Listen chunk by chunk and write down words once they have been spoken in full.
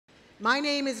My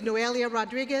name is Noelia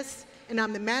Rodríguez, and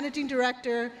I'm the Managing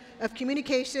Director of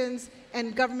Communications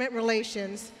and Government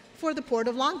Relations for the Port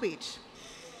of Long Beach.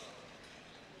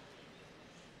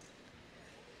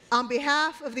 On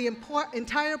behalf of the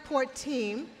entire Port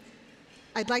team,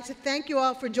 I'd like to thank you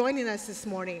all for joining us this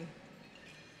morning.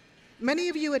 Many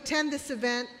of you attend this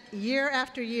event year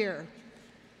after year.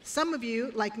 Some of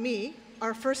you, like me,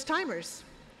 are first-timers.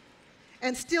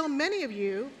 And still many of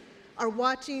you are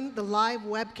watching the live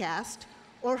webcast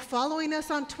or following us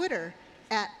on Twitter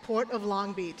at Port of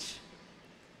Long Beach.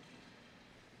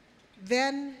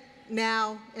 Then,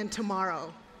 now, and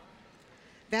tomorrow.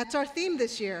 That's our theme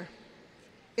this year.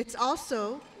 It's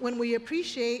also when we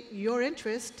appreciate your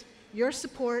interest, your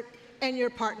support, and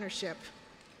your partnership.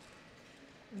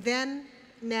 Then,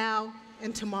 now,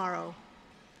 and tomorrow.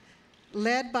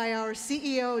 Led by our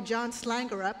CEO, John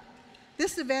Slangerup,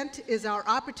 this event is our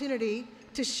opportunity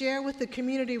to share with the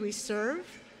community we serve,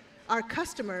 our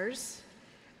customers,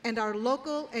 and our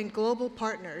local and global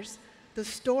partners the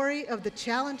story of the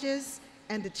challenges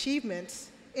and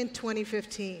achievements in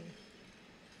 2015,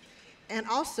 and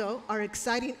also our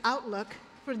exciting outlook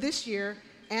for this year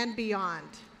and beyond.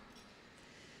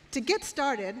 To get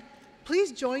started,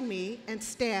 please join me and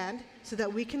stand so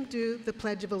that we can do the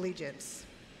Pledge of Allegiance.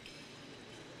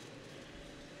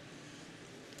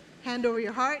 Hand over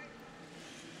your heart.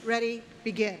 Ready,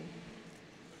 begin.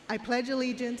 I pledge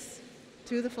allegiance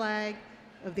to the flag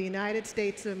of the United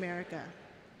States of America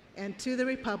and to the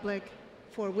republic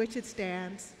for which it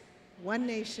stands, one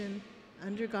nation,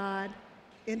 under God,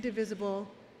 indivisible,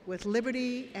 with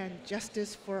liberty and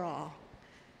justice for all.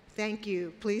 Thank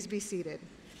you. Please be seated.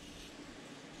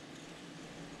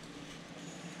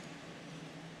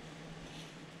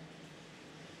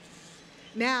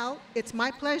 Now, it's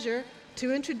my pleasure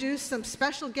to introduce some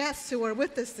special guests who are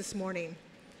with us this morning.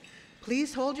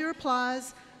 Please hold your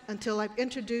applause until I've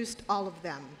introduced all of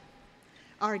them.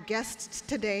 Our guests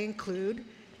today include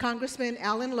Congressman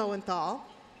Alan Lowenthal,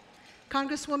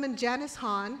 Congresswoman Janice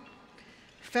Hahn,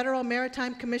 Federal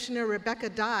Maritime Commissioner Rebecca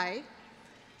Dye,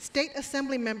 State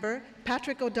Assembly Member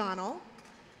Patrick O'Donnell,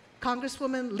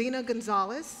 Congresswoman Lena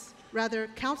Gonzalez, rather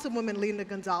Councilwoman Lena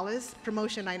Gonzalez,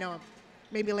 promotion I know,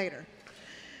 maybe later,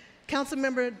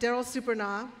 Councilmember Darrell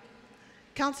Supernaw,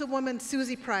 Councilwoman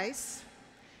Susie Price,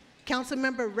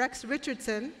 Councilmember Rex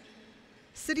Richardson,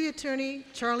 City Attorney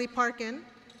Charlie Parkin,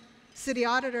 City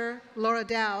Auditor Laura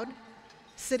Dowd,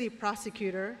 City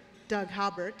Prosecutor Doug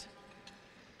Halbert,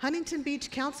 Huntington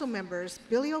Beach Council members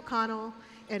Billy O'Connell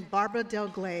and Barbara Del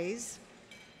Glaze,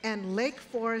 and Lake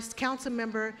Forest Council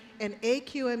member and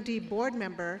AQMD board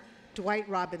member Dwight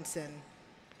Robinson.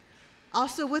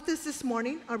 Also with us this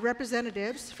morning are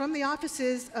representatives from the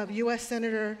offices of U.S.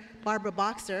 Senator Barbara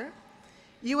Boxer,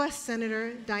 U.S.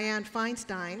 Senator Dianne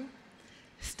Feinstein,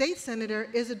 State Senator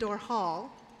Isidore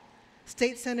Hall,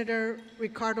 State Senator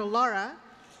Ricardo Lara,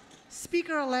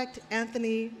 Speaker-elect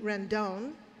Anthony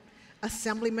Rendon,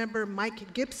 Assemblymember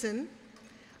Mike Gibson,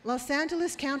 Los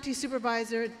Angeles County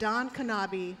Supervisor Don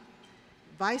Kanabe,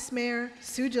 Vice Mayor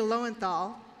Suja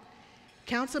Lowenthal,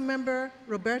 Councilmember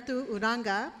Roberto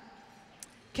Uranga,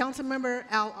 Councilmember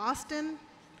Al Austin,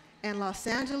 and Los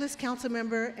Angeles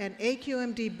Councilmember and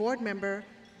AQMD board member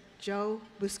Joe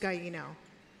Buscaino.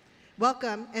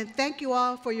 Welcome, and thank you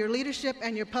all for your leadership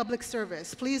and your public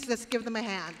service. Please, let's give them a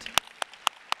hand.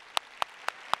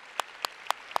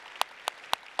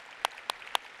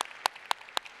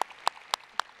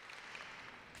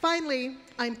 Finally,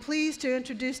 I'm pleased to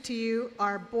introduce to you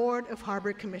our Board of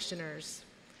Harbor Commissioners.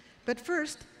 But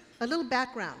first, a little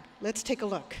background. Let's take a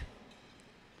look.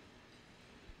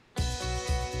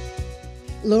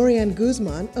 Lorianne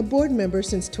Guzmán, a board member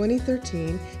since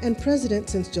 2013 and president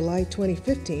since July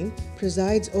 2015,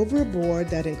 presides over a board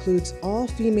that includes all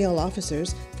female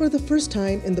officers for the first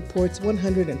time in the Port's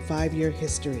 105-year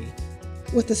history.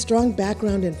 With a strong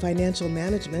background in financial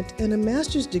management and a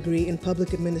master's degree in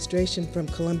public administration from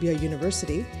Columbia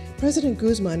University, President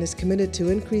Guzmán is committed to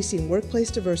increasing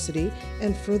workplace diversity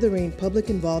and furthering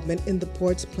public involvement in the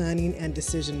Port's planning and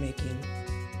decision-making.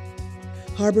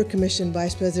 Harbor Commission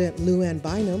Vice President Lou Ann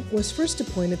Bynum was first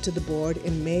appointed to the board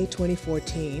in May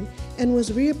 2014 and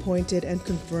was reappointed and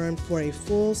confirmed for a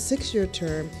full 6-year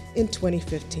term in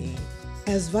 2015.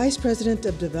 As Vice President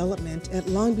of Development at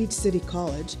Long Beach City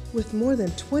College, with more than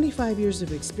 25 years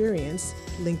of experience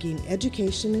linking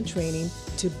education and training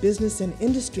to business and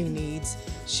industry needs,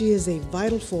 she is a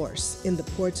vital force in the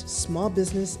Port's small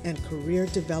business and career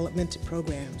development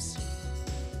programs.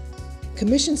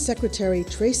 Commission Secretary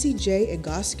Tracy J.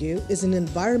 Egoscue is an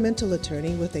environmental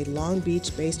attorney with a Long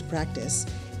Beach-based practice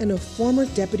and a former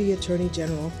Deputy Attorney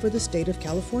General for the state of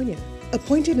California.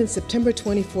 Appointed in September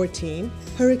 2014,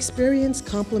 her experience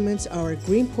complements our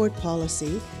Greenport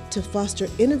policy to foster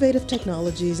innovative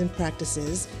technologies and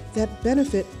practices that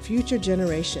benefit future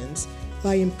generations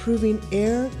by improving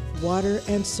air, water,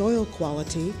 and soil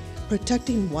quality,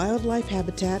 protecting wildlife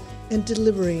habitat, and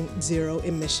delivering zero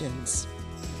emissions.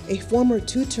 A former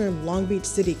two-term Long Beach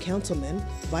City Councilman,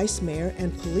 Vice Mayor,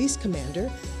 and Police Commander,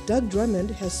 Doug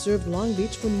Drummond has served Long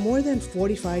Beach for more than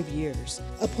 45 years.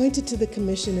 Appointed to the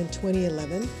Commission in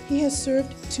 2011, he has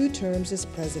served 2 terms as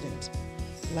president.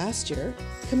 Last year,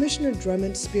 Commissioner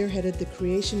Drummond spearheaded the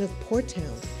creation of Port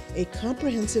Town, a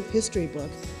comprehensive history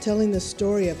book telling the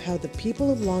story of how the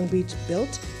people of Long Beach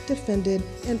built, defended,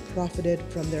 and profited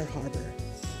from their harbor.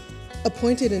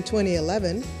 Appointed in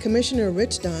 2011, Commissioner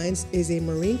Rich Dines is a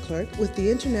Marine clerk with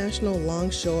the International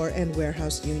Longshore and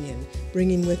Warehouse Union,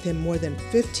 bringing with him more than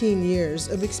 15 years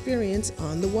of experience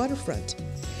on the waterfront.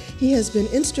 He has been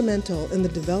instrumental in the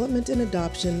development and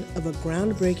adoption of a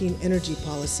groundbreaking energy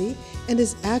policy and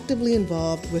is actively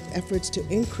involved with efforts to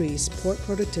increase port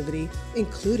productivity,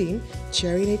 including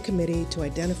chairing a committee to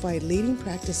identify leading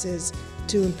practices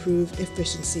to improve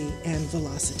efficiency and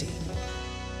velocity.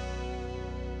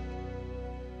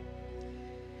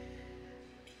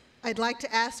 I'd like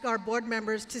to ask our board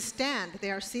members to stand. They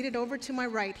are seated over to my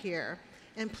right here.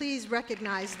 And please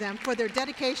recognize them for their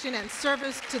dedication and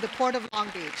service to the Port of Long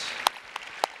Beach.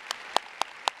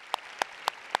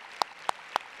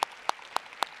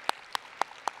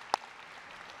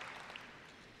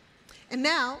 And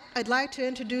now, I'd like to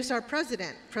introduce our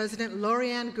president, President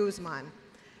Lorianne Guzmán.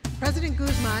 President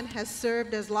Guzmán has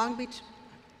served as Long Beach,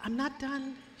 I'm not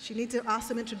done. She needs an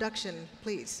awesome introduction,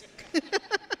 please.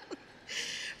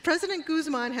 President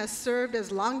Guzmán has served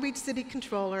as Long Beach City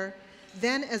Controller,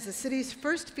 then as the city's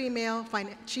first female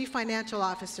chief financial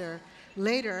officer,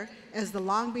 later as the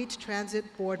Long Beach Transit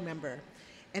Board member.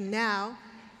 And now,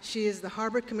 she is the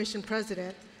Harbor Commission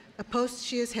President, a post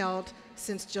she has held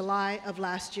since July of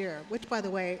last year, which, by the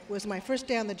way, was my first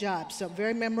day on the job, so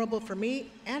very memorable for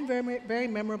me and very, very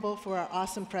memorable for our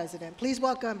awesome president. Please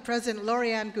welcome President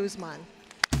Lorianne Guzmán.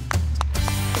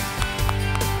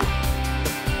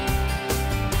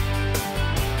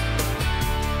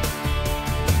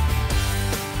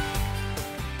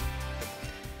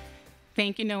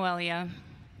 Thank you, Noelia.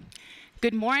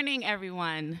 Good morning,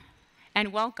 everyone,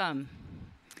 and welcome.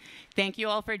 Thank you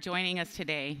all for joining us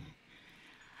today.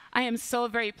 I am so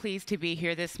very pleased to be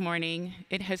here this morning.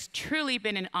 It has truly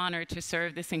been an honor to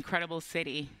serve this incredible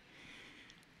city.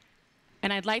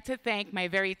 And I'd like to thank my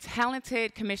very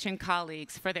talented commission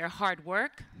colleagues for their hard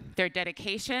work, their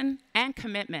dedication, and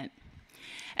commitment.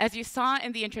 As you saw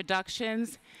in the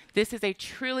introductions, this is a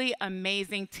truly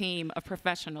amazing team of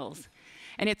professionals.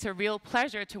 And it's a real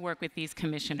pleasure to work with these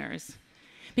commissioners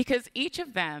because each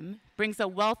of them brings a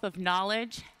wealth of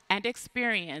knowledge and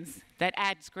experience that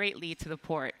adds greatly to the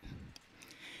port.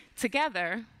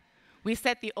 Together, we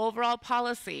set the overall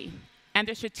policy and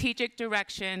the strategic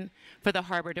direction for the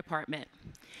Harbor Department.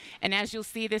 And as you'll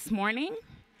see this morning,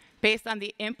 based on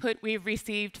the input we've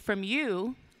received from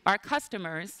you, our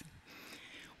customers,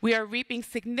 we are reaping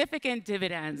significant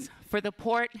dividends for the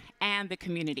port and the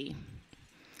community.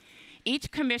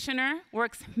 Each commissioner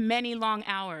works many long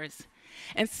hours.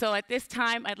 And so at this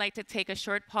time, I'd like to take a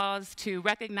short pause to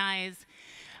recognize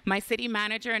my city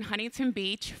manager in Huntington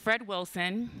Beach, Fred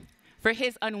Wilson, for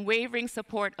his unwavering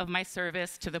support of my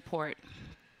service to the port.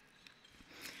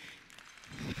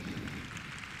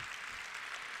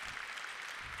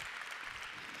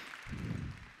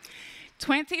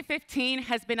 "2015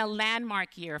 has been a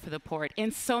landmark year for the port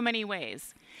in so many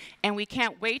ways. And we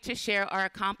can't wait to share our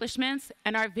accomplishments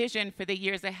and our vision for the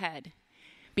years ahead.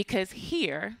 Because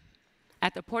here,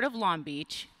 at the Port of Long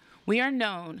Beach, we are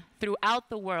known throughout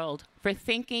the world for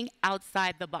thinking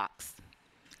outside the box.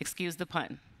 Excuse the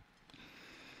pun.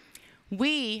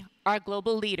 We are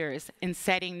global leaders in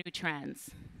setting new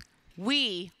trends.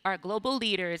 We are global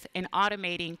leaders in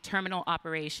automating terminal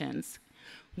operations.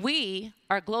 We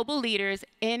are global leaders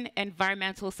in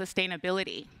environmental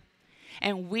sustainability.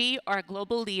 And we are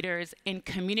global leaders in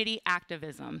community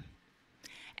activism.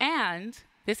 And,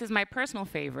 this is my personal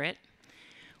favorite,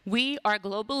 we are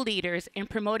global leaders in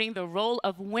promoting the role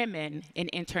of women in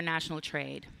international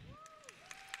trade.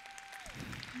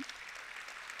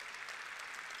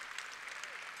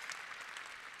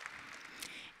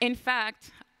 In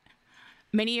fact,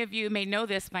 many of you may know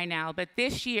this by now, but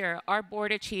this year, our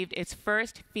board achieved its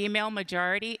first female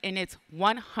majority in its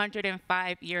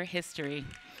 105-year history.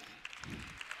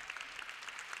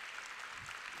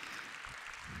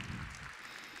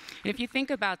 And if you think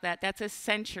about that, that's a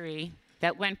century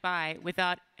that went by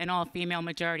without an all-female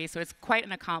majority, so it's quite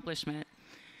an accomplishment.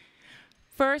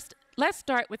 First, let's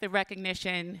start with the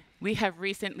recognition we have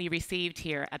recently received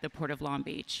here at the Port of Long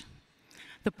Beach.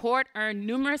 The Port earned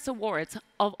numerous awards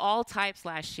of all types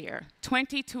last year,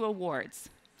 22 awards.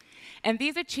 And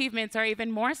these achievements are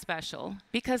even more special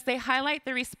because they highlight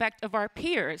the respect of our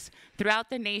peers throughout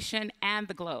the nation and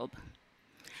the globe.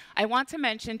 I want to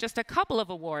mention just a couple of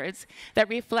awards that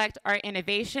reflect our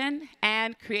innovation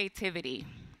and creativity.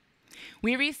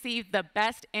 We received the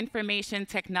Best Information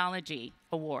Technology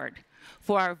Award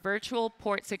for our virtual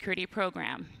port security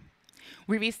program.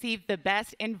 We received the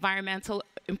Best Environmental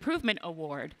Improvement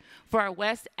Award for our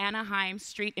West Anaheim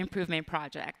Street Improvement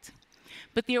Project.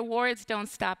 But the awards don't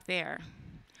stop there.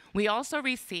 We also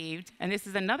received, and this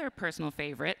is another personal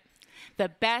favorite, the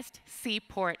Best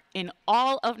Seaport in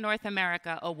all of North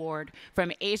America award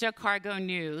from Asia Cargo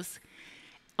News,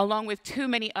 along with too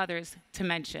many others to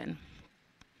mention.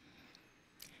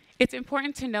 It's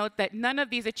important to note that none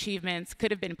of these achievements could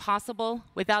have been possible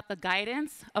without the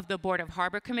guidance of the Board of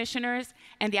Harbor Commissioners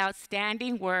and the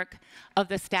outstanding work of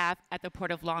the staff at the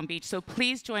Port of Long Beach. So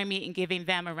please join me in giving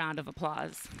them a round of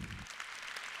applause.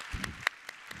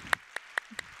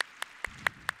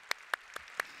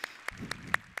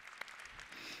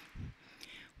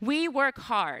 We work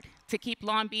hard to keep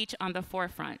Long Beach on the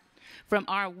forefront, from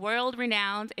our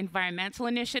world-renowned environmental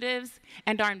initiatives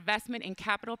and our investment in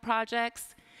capital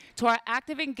projects to our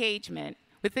active engagement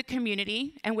with the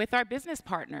community and with our business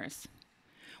partners.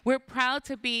 We're proud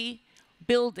to be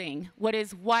building what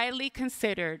is widely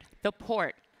considered the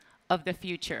port of the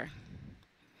future.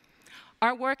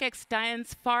 Our work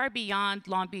extends far beyond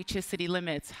Long Beach's city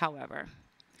limits, however.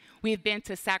 We've been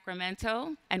to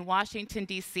Sacramento and Washington,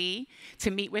 D.C.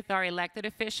 to meet with our elected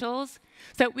officials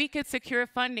so that we could secure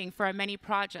funding for our many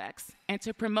projects and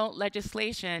to promote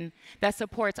legislation that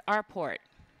supports our port.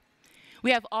 We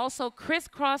have also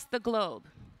crisscrossed the globe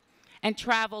and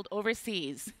traveled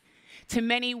overseas to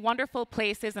many wonderful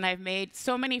places, and I've made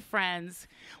so many friends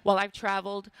while I've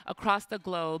traveled across the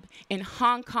globe in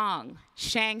Hong Kong,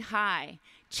 Shanghai,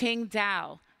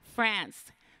 Qingdao,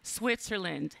 France,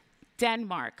 Switzerland,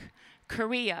 Denmark,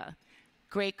 Korea,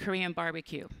 Great Korean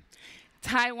barbecue,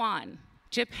 Taiwan,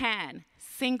 Japan,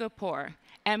 Singapore,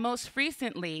 and most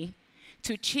recently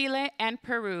to Chile and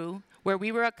Peru, where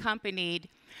we were accompanied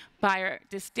by our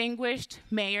distinguished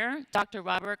mayor, Dr.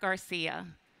 Robert Garcia,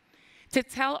 to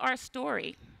tell our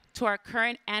story to our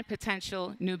current and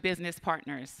potential new business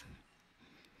partners.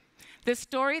 The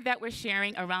story that we're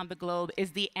sharing around the globe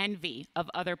is the envy of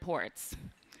other ports.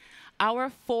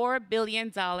 Our $4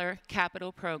 billion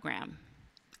capital program,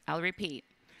 I'll repeat,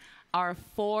 our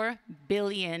 $4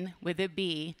 billion with a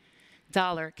B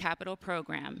dollar capital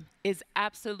program is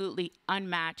absolutely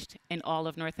unmatched in all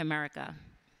of North America.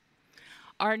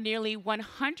 Our nearly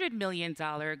 $100 million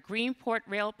Greenport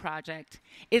Rail project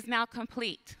is now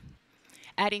complete,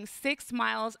 adding 6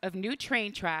 miles of new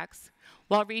train tracks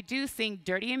while reducing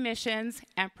dirty emissions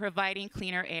and providing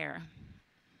cleaner air.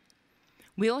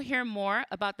 We'll hear more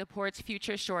about the port's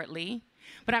future shortly,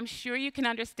 but I'm sure you can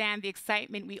understand the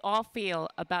excitement we all feel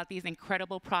about these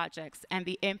incredible projects and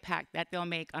the impact that they'll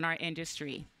make on our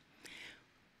industry.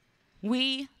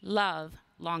 We love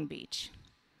Long Beach,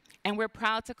 and we're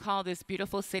proud to call this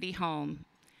beautiful city home.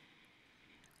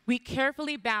 We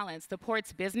carefully balance the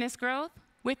port's business growth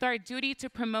with our duty to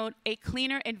promote a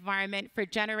cleaner environment for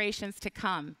generations to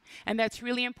come. And that's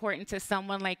really important to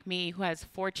someone like me who has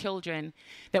 4 children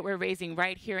that we're raising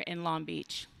right here in Long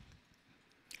Beach.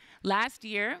 Last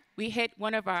year, we hit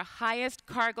one of our highest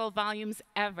cargo volumes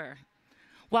ever,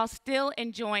 while still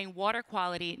enjoying water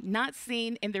quality not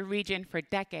seen in the region for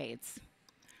decades.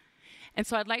 And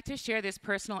so I'd like to share this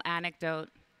personal anecdote.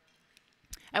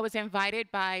 I was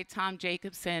invited by Tom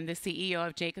Jacobson, the CEO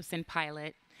of Jacobson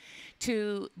Pilot,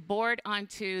 to board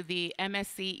onto the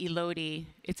MSC Elodie.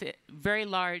 It's a very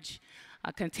large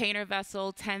container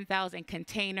vessel, 10,000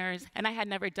 containers, and I had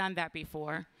never done that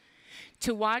before.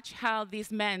 To watch how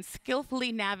these men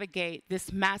skillfully navigate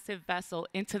this massive vessel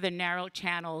into the narrow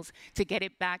channels to get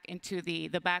it back into the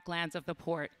backlands of the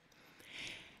port.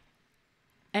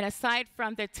 And aside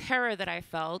from the terror that I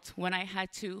felt when I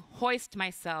had to hoist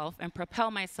myself and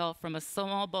propel myself from a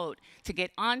small boat to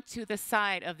get onto the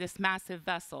side of this massive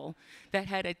vessel that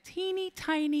had a teeny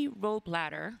tiny rope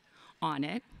ladder on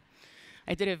it,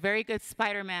 I did a very good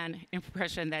Spider-Man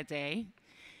impression that day.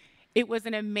 It was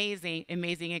an amazing,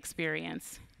 amazing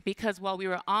experience because while we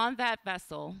were on that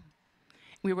vessel,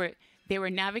 they were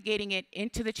navigating it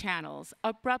into the channels.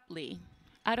 Abruptly,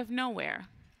 out of nowhere,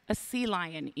 a sea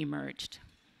lion emerged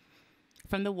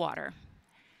from the water.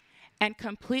 and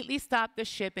completely stopped the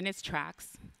ship in its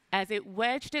tracks as it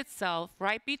wedged itself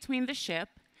right between the ship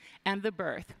and the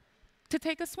berth to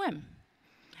take a swim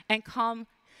and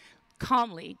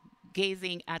calmly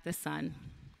gazing at the sun.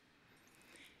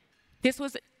 This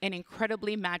was an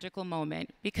incredibly magical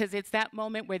moment because it's that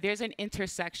moment where there's an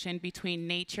intersection between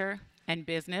nature and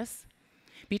business,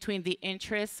 between the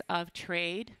interests of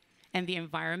trade and the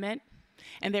environment,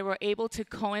 and they were able to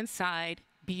coincide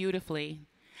beautifully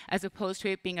as opposed to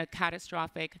it being a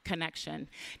catastrophic connection.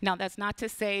 Now, that's not to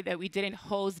say that we didn't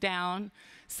hose down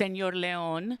Señor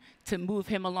León to move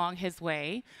him along his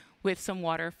way with some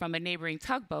water from a neighboring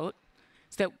tugboat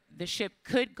so that the ship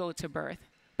could go to berth.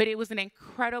 But it was an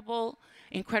incredible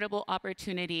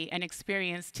opportunity and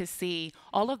experience to see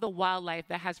all of the wildlife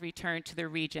that has returned to the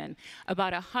region.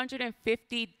 About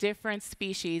 150 different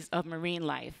species of marine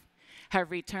life have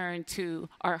returned to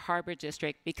our harbor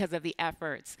district because of the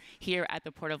efforts here at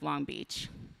the Port of Long Beach.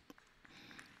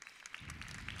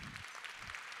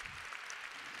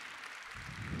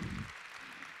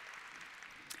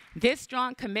 This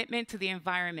strong commitment to the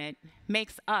environment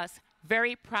makes us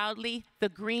very proudly the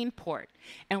Green Port,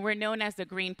 and we're known as the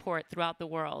Green Port throughout the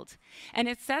world. And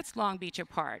it sets Long Beach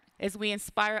apart as we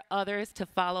inspire others to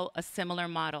follow a similar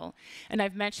model. And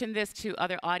I've mentioned this to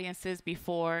other audiences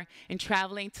before. In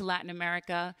traveling to Latin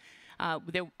America,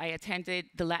 I attended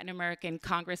the Latin American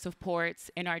Congress of Ports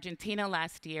in Argentina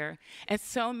last year, and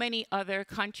so many other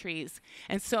countries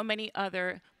and so many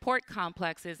other port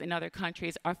complexes in other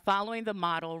countries are following the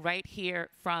model right here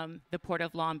from the Port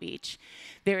of Long Beach.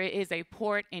 There is a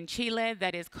port in Chile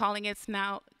that is calling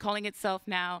itself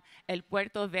now El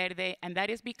Puerto Verde, and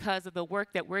that is because of the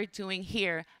work that we're doing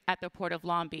here at the Port of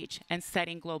Long Beach and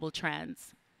setting global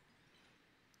trends.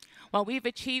 While we've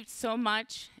achieved so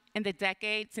much in the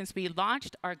decade since we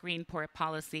launched our Green Port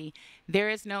policy, there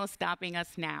is no stopping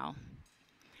us now.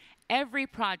 Every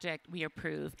project we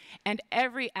approve and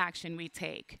every action we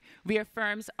take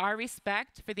reaffirms our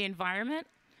respect for the environment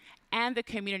and the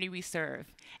community we serve,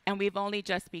 and we've only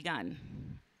just begun.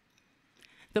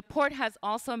 The port has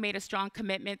also made a strong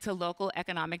commitment to local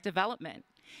economic development.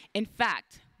 In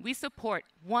fact, we support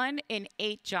 1 in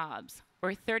 8 jobs,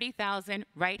 or 30,000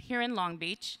 right here in Long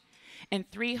Beach,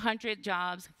 and 300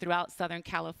 jobs throughout Southern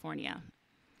California.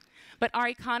 But our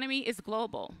economy is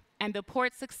global, and the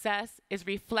port's success is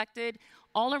reflected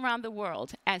all around the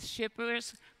world as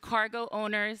shippers, cargo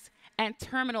owners, and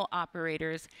terminal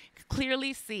operators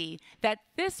clearly see that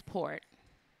this port,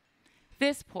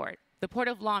 the Port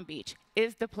of Long Beach,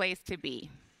 is the place to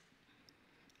be.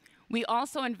 We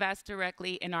also invest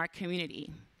directly in our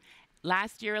community.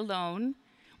 Last year alone,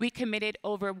 we committed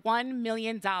over $1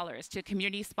 million to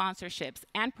community sponsorships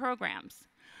and programs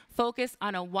focused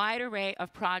on a wide array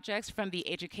of projects from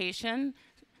the education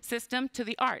system to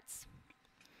the arts.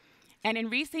 And in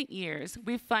recent years,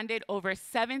 we've funded over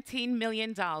 $17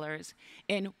 million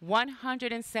in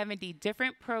 170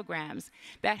 different programs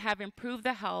that have improved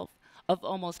the health of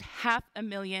almost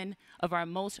 500,000 of our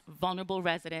most vulnerable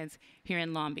residents here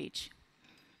in Long Beach.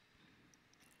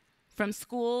 From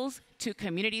schools to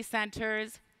community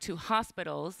centers to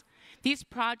hospitals, these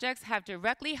projects have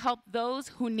directly helped those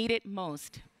who need it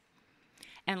most.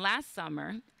 And last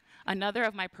summer, another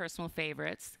of my personal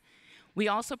favorites, we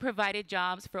also provided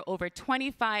jobs for over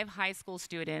 25 high school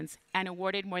students and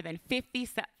awarded more than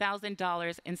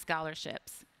 $50,000 in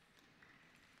scholarships.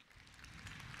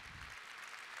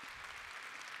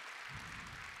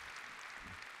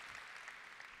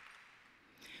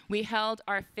 We held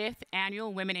our 5th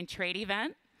annual Women in Trade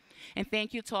event. And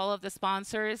thank you to all of the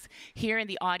sponsors here in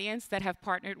the audience that have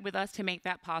partnered with us to make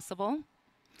that possible,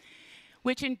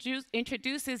 which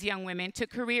introduces young women to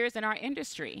careers in our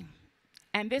industry.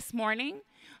 And this morning,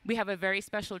 we have a very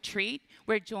special treat.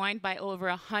 We're joined by over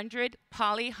 100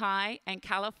 Poly High and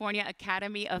California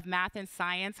Academy of Math and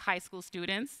Science high school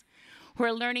students who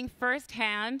are learning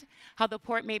firsthand how the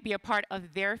port may be a part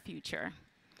of their future.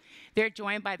 They're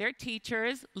joined by their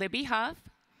teachers, Libby Huff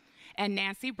and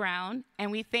Nancy Brown,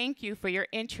 and we thank you for your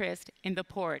interest in the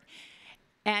port.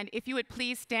 And if you would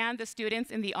please stand, the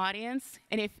students in the audience,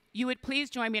 and if you would please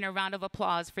join me in a round of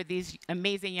applause for these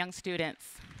amazing young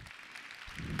students.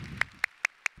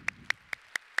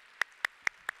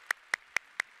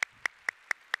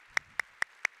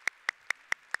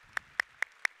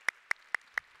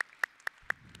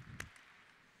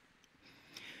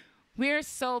 We're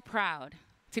so proud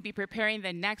to be preparing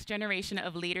the next generation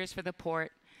of leaders for the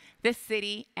port, the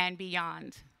city, and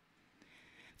beyond.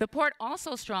 The port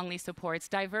also strongly supports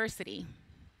diversity,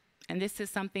 and this is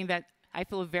something that I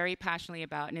feel very passionately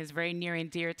about and is very near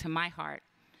and dear to my heart.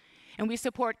 And we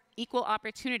support equal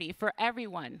opportunity for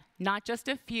everyone, not just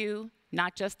a few,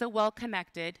 not just the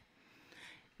well-connected,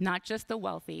 not just the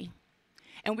wealthy.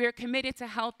 And we are committed to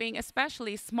helping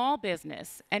especially small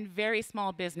business and very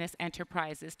small business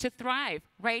enterprises to thrive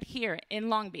right here in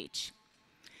Long Beach.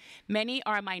 Many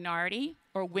are minority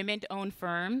or women-owned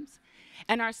firms,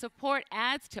 and our support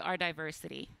adds to our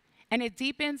diversity. And it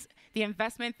deepens the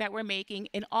investment that we're making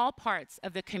in all parts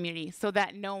of the community so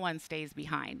that no one stays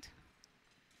behind.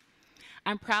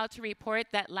 I'm proud to report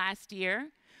that last year,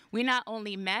 we not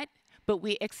only met, but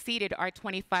we exceeded our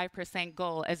 25%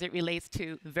 goal as it relates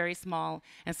to very small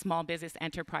and small business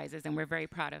enterprises, and we're very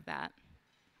proud of that.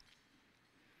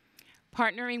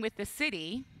 Partnering with the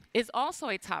city is also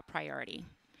a top priority,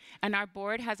 and our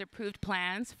board has approved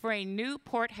plans for a new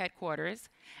port headquarters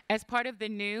as part of the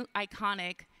new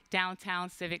iconic Downtown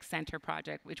Civic Center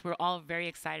project, which we're all very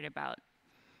excited about.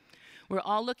 We're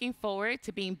all looking forward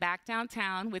to being back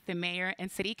downtown with the mayor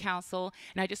and city council,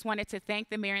 and I just wanted to thank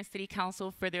the mayor and city council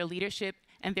for their leadership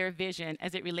and their vision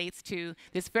as it relates to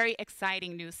this very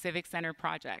exciting new civic center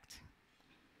project.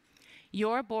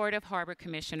 Your board of harbor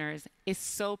commissioners is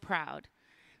so proud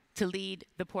to lead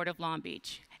the Port of Long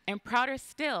Beach, and prouder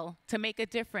still to make a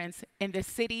difference in the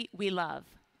city we love.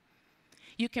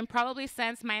 You can probably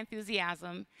sense my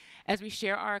enthusiasm as we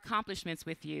share our accomplishments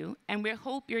with you, and we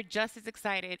hope you're just as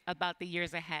excited about the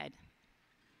years ahead.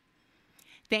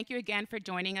 Thank you again for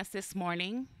joining us this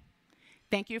morning.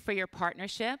 Thank you for your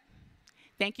partnership.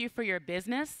 Thank you for your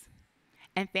business,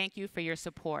 and thank you for your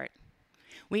support.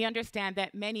 We understand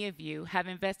that many of you have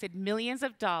invested millions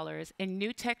of dollars in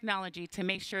new technology to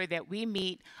make sure that we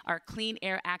meet our Clean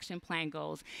Air Action Plan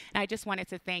goals, and I just wanted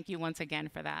to thank you once again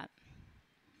for that.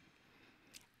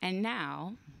 And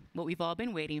now, what we've all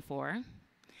been waiting for,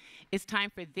 is time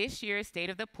for this year's State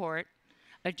of the Port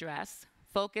address,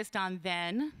 focused on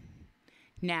then,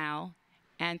 now,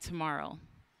 and tomorrow.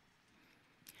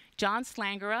 John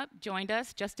Slangerup joined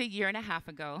us just a year and a half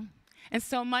ago, and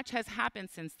so much has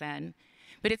happened since then,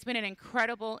 but it's been an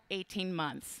incredible 18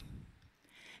 months.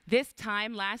 This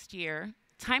time last year,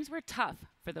 times were tough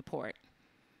for the port.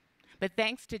 But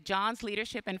thanks to John's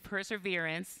leadership and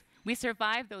perseverance, we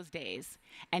survived those days,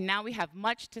 and now we have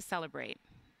much to celebrate.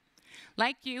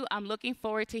 Like you, I'm looking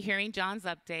forward to hearing John's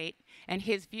update and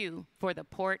his view for the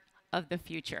Port of the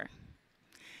Future.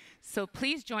 So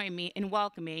please join me in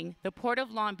welcoming the Port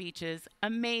of Long Beach's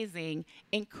amazing,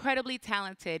 incredibly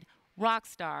talented rock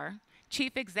star,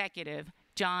 Chief Executive,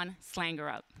 John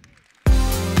Slangerup.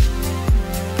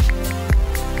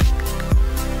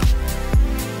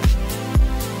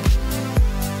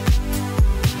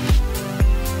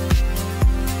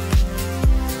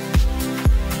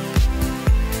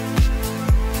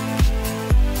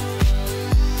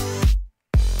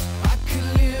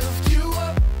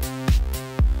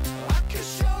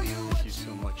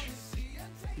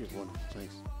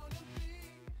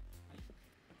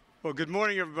 Well, good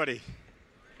morning, everybody.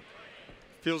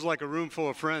 Feels like a room full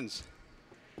of friends,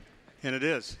 and it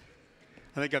is.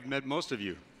 I think I've met most of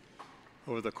you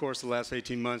over the course of the last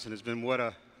 18 months, and it's been what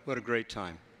a great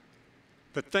time.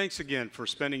 But thanks again for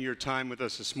spending your time with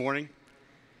us this morning,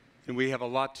 and we have a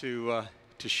lot to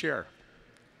share.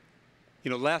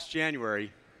 You know, last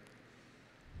January,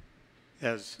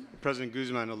 as President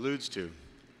Guzmán alludes to,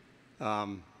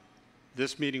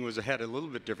 this meeting had a little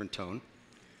bit different tone.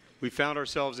 We found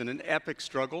ourselves in an epic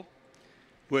struggle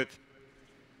with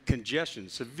congestion,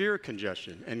 severe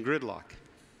congestion, and gridlock.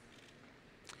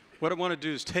 What I want to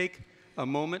do is take a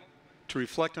moment to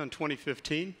reflect on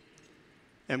 2015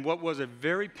 and what was a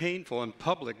very painful and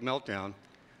public meltdown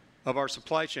of our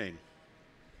supply chain,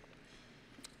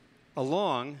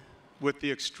 along with the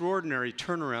extraordinary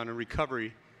turnaround and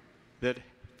recovery that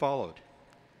followed.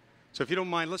 So if you don't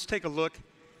mind, let's take a look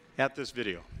at this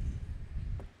video.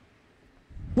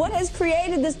 What has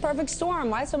created this perfect storm?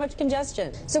 Why so much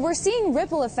congestion? So we're seeing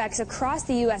ripple effects across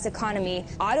the U.S. economy.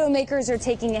 Automakers are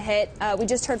taking a hit. We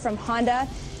just heard from Honda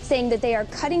saying that they are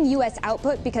cutting U.S.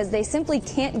 output because they simply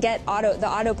can't get the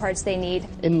auto parts they need.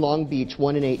 In Long Beach,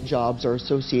 1 in 8 jobs are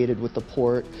associated with the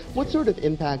port. What sort of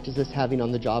impact is this having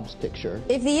on the jobs picture?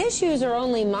 If the issues are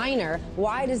only minor,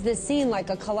 why does this seem like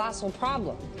a colossal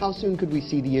problem? How soon could we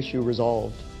see the issue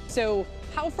resolved? So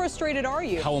how frustrated are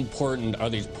you? How important are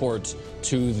these ports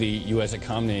to the U.S.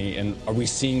 economy, and are we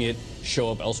seeing it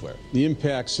show up elsewhere? The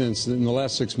impact in the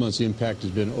last 6 months, the impact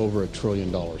has been over $1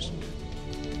 trillion. Well,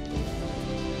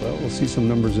 we'll see some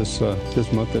numbers this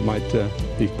month that might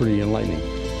be pretty enlightening.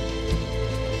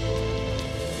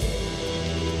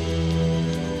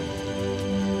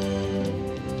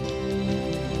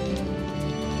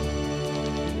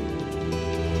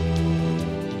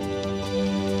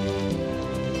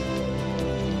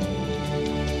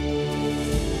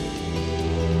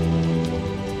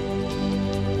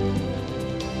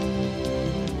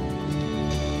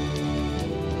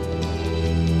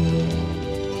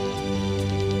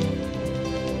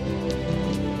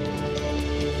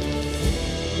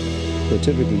 So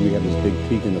typically we have this big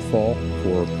peak in the fall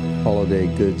for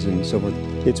holiday goods and so forth.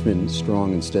 It's been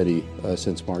strong and steady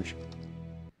since March.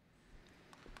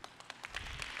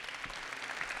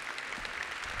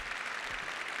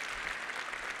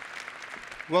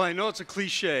 Well, I know it's a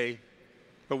cliche,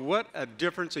 but what a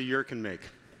difference a year can make.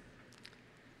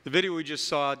 The video we just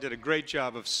saw did a great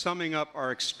job of summing up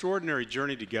our extraordinary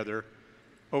journey together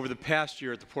over the past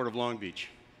year at the Port of Long Beach.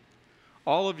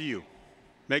 All of you,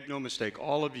 make no mistake,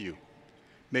 all of you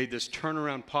made this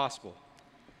turnaround possible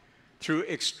through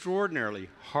extraordinarily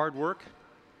hard work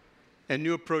and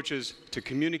new approaches to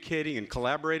communicating and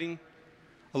collaborating,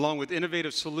 along with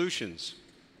innovative solutions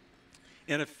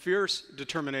and a fierce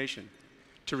determination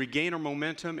to regain our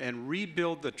momentum and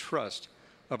rebuild the trust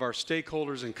of our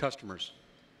stakeholders and customers.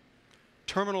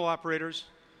 Terminal operators,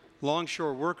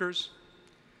 longshore workers,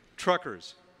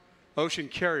 truckers, ocean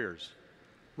carriers,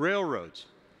 railroads,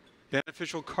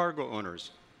 beneficial cargo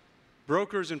owners,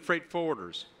 brokers and freight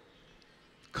forwarders,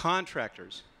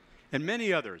 contractors, and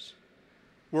many others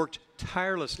worked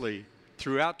tirelessly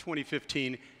throughout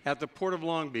 2015 at the Port of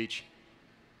Long Beach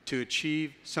to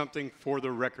achieve something for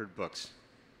the record books.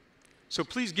 So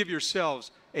please give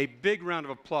yourselves a big round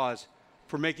of applause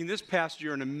for making this past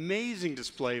year an amazing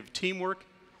display of teamwork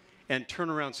and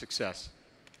turnaround success.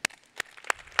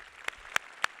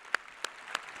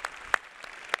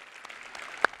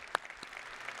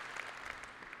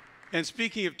 And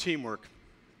speaking of teamwork,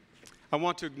 I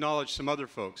want to acknowledge some other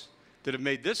folks that have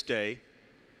made this day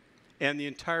and the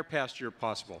entire past year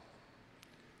possible.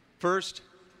 First,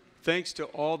 thanks to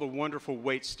all the wonderful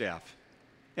wait staff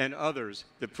and others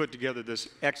that put together this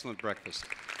excellent breakfast.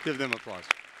 Give them applause.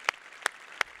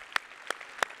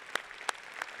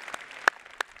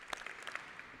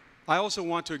 I also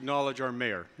want to acknowledge our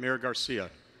mayor, Mayor Garcia,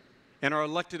 and our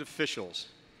elected officials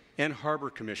and harbor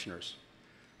commissioners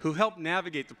who helped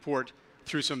navigate the port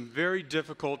through some very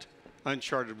difficult,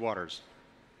 uncharted waters,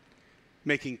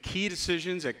 making key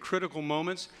decisions at critical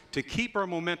moments to keep our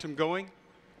momentum going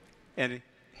and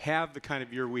have the kind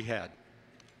of year we had.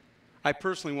 I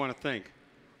personally want to thank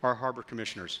our harbor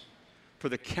commissioners for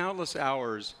the countless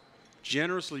hours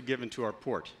generously given to our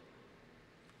port.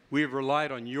 We have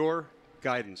relied on your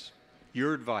guidance,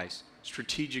 your advice,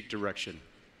 strategic direction,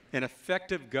 and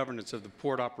effective governance of the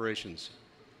port operations.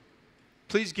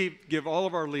 Please give all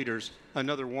of our leaders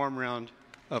another warm round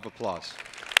of applause.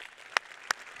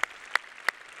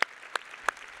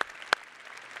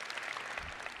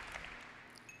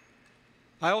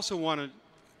 I also want to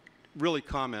really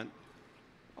comment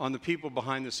on the people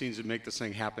behind the scenes that make this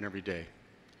thing happen every day.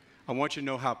 I want you to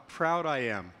know how proud I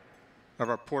am of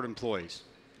our port employees,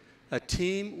 a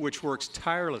team which works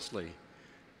tirelessly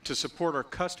to support our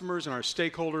customers and our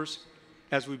stakeholders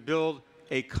as we build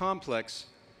a complex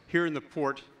here in the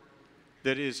port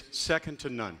that is second to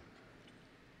none.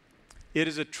 It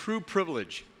is a true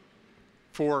privilege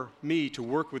for me to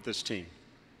work with this team,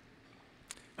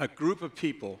 a group of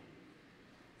people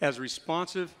as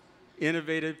responsive,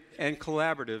 innovative, and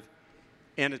collaborative,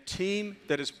 and a team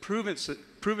that has proven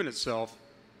itself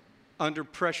under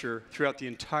pressure throughout the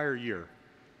entire year.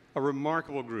 A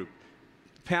remarkable group.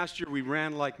 The past year we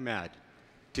ran like mad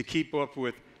to keep up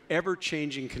with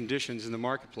ever-changing conditions in the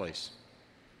marketplace.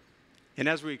 And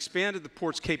as we expanded the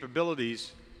port's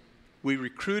capabilities, we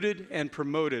recruited and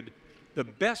promoted the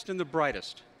best and the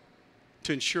brightest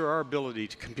to ensure our ability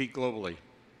to compete globally.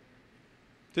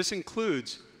 This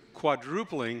includes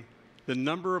quadrupling the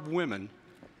number of women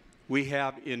we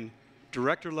have in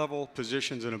director-level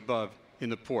positions and above in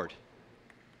the port.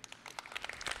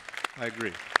 I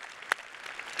agree.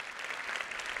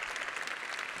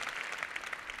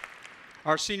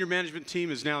 Our senior management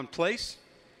team is now in place,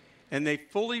 and they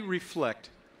fully reflect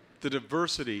the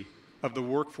diversity of the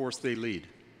workforce they lead.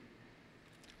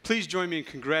 Please join me in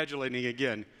congratulating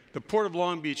again the Port of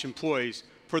Long Beach employees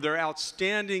for their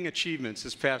outstanding achievements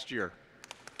this past year.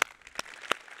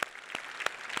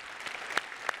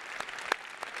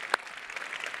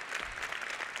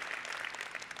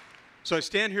 So I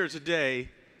stand here today,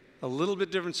 a little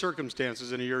bit different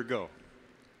circumstances than a year ago.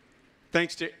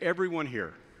 Thanks to everyone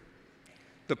here,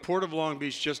 the Port of Long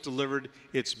Beach just delivered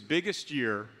its biggest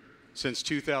year since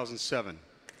 2007.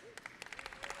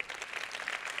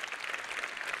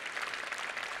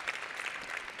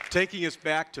 Taking us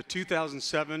back to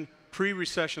 2007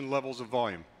 pre-recession levels of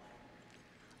volume.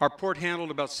 Our port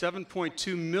handled about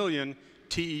 7.2 million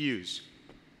TEUs,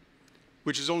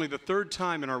 which is only the third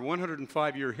time in our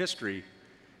 105-year history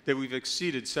that we've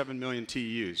exceeded 7 million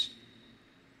TEUs.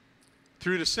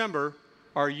 Through December,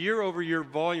 our year-over-year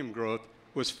volume growth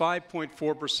was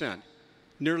 5.4%,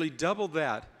 nearly double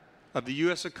that of the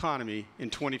U.S. economy in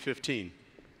 2015.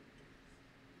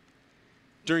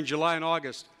 During July and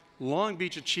August, Long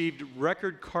Beach achieved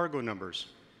record cargo numbers,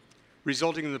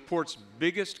 resulting in the port's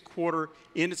biggest quarter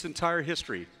in its entire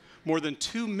history. More than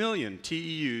 2 million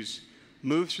TEUs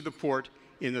moved through the port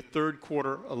in the third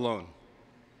quarter alone.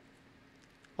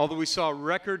 Although we saw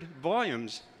record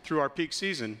volumes through our peak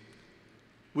season,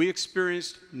 we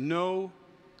experienced no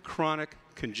chronic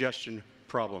congestion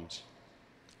problems.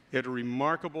 We had a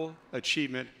remarkable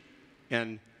achievement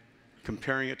and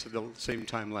comparing it to the same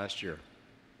time last year.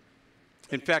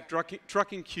 In fact,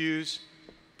 trucking queues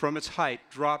from its height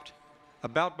dropped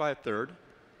about by a third,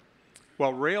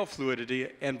 while rail fluidity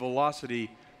and velocity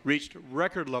reached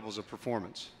record levels of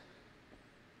performance.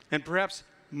 And perhaps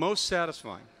most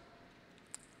satisfying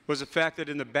was the fact that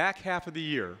in the back half of the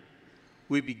year,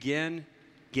 we began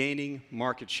gaining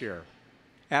market share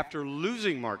after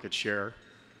losing market share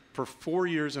for 4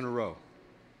 years in a row.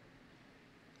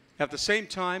 At the same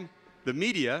time, the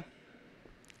media,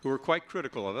 who were quite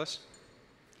critical of us,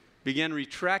 began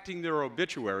retracting their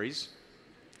obituaries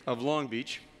of Long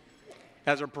Beach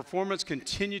as our performance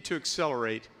continued to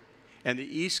accelerate and the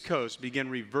East Coast began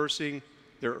reversing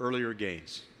their earlier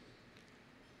gains.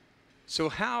 So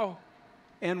how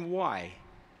and why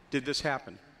did this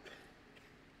happen?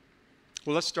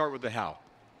 Well, let's start with the how.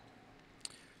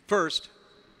 First,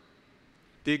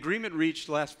 the agreement reached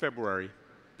last February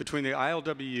between the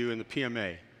ILWU and the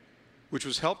PMA, which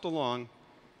was helped along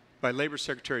by Labor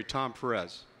Secretary Tom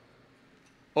Perez,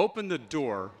 opened the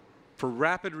door for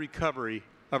rapid recovery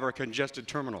of our congested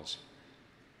terminals.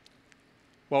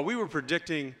 While we were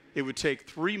predicting it would take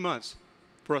 3 months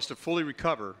for us to fully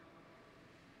recover,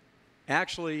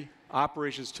 actually,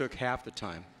 operations took half the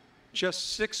time,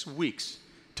 just 6 weeks,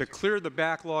 to clear the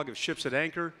backlog of ships at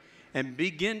anchor and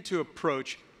begin to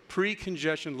approach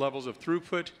pre-congestion levels of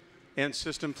throughput and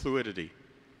system fluidity.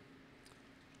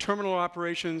 Terminal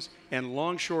operations and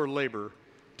longshore labor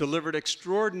delivered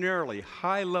extraordinarily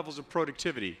high levels of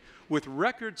productivity with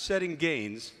record-setting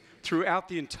gains throughout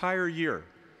the entire year.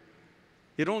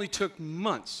 It only took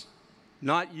months,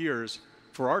 not years,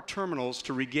 for our terminals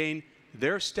to regain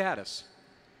their status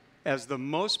as the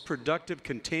most productive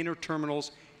container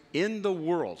terminals in the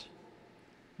world,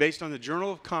 based on the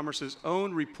Journal of Commerce's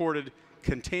own reported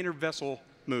container vessel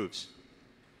moves.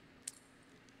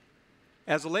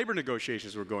 As the labor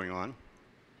negotiations were going on,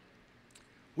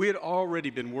 we had already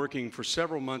been working for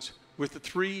several months with the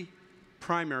 3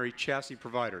 primary chassis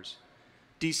providers,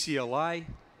 DCLI,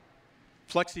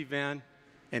 FlexiVan,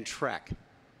 and Track.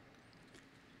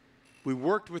 We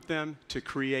worked with them to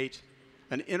create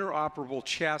an interoperable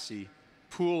chassis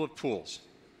pool of pools.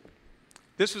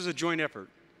 This was a joint effort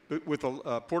with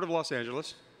the Port of Los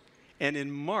Angeles, and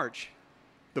in March,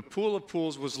 the pool of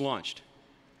pools was launched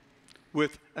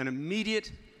with an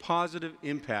immediate positive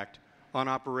impact on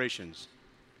operations,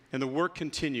 and the work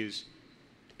continues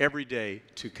every day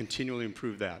to continually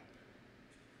improve that.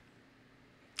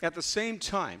 At the same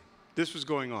time this was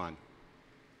going on,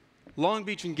 Long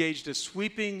Beach engaged a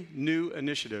sweeping new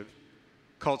initiative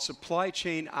called Supply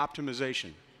Chain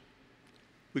Optimization.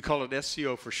 We call it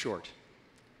SCO for short.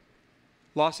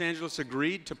 Los Angeles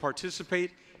agreed to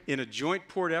participate in a joint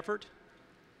port effort,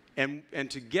 and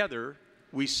together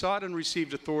we sought and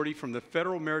received authority from the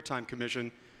Federal Maritime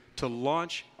Commission to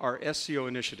launch our SCO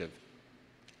initiative.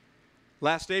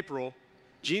 Last April,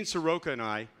 Gene Soroka and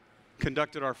I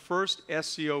conducted our first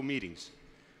SCO meetings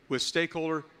with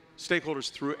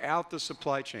stakeholders throughout the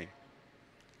supply chain,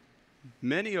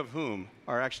 many of whom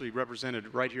are actually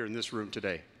represented right here in this room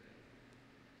today.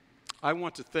 I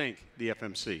want to thank the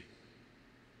FMC.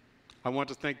 I want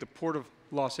to thank the Port of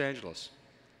Los Angeles.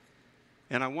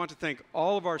 And I want to thank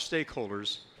all of our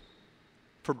stakeholders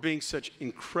for being such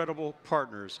incredible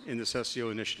partners in this SCO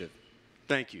initiative.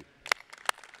 Thank you.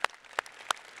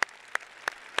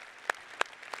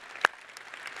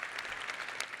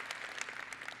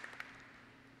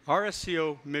 Our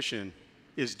SCO mission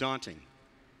is daunting.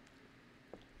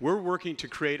 We're working to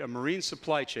create a marine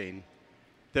supply chain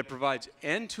that provides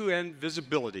end-to-end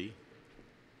visibility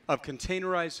of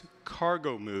containerized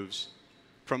cargo moves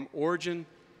from origin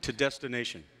to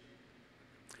destination.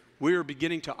 We are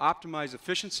beginning to optimize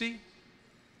efficiency,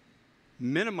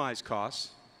 minimize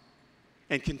costs,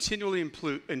 and continually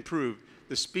improve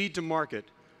the speed to market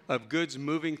of goods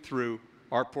moving through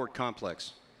our port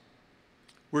complex.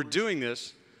 We're doing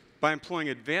this by employing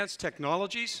advanced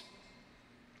technologies,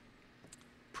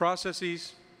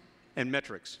 processes, and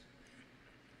metrics.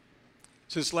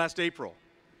 Since last April,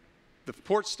 the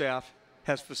port staff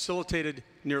has facilitated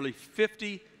nearly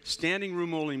 50 standing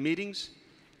room only meetings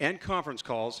and conference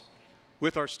calls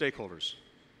with our stakeholders.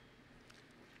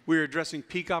 We are addressing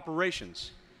peak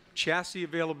operations, chassis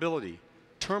availability,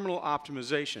 terminal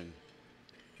optimization,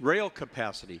 rail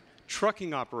capacity,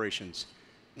 trucking operations,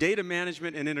 data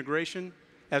management and integration,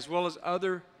 as well as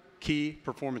other key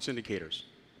performance indicators.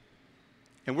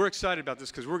 And we're excited about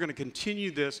this because we're going to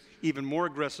continue this even more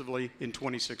aggressively in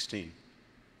 2016.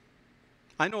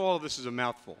 I know all of this is a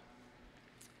mouthful,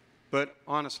 but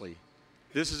honestly,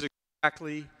 this is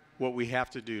exactly what we have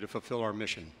to do to fulfill our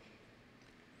mission.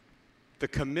 The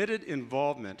committed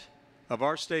involvement of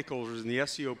our stakeholders in the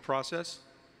SCO process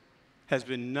has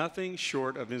been nothing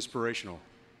short of inspirational.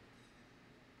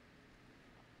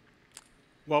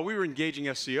 While we were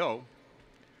engaging SCO,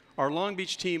 our Long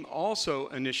Beach team also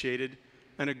initiated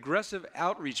an aggressive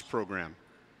outreach program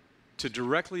to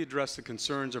directly address the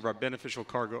concerns of our beneficial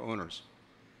cargo owners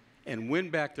and win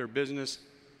back their business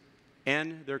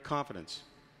and their confidence.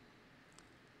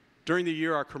 During the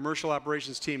year, our commercial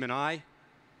operations team and I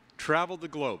traveled the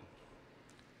globe,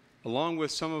 along with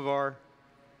some of our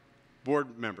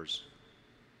board members.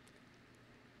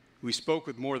 We spoke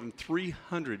with more than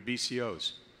 300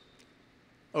 BCOs,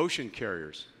 ocean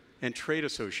carriers, and trade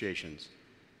associations,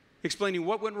 explaining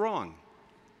what went wrong,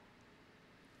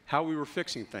 how we were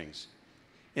fixing things,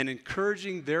 and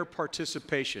encouraging their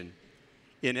participation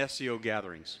in SCO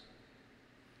gatherings.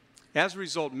 As a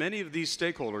result, many of these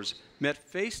stakeholders met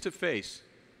face-to-face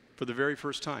for the very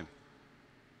first time.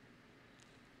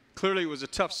 Clearly, it was a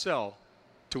tough sell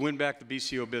to win back the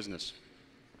BCO business,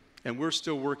 and we're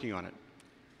still working on it.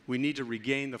 We need to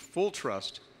regain the full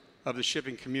trust of the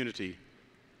shipping community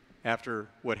after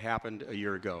what happened a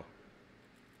year ago.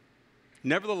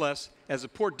 Nevertheless, as the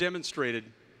port demonstrated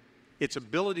its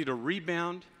ability to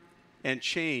rebound and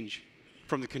change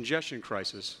from the congestion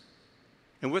crisis,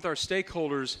 and with our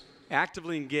stakeholders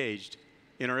actively engaged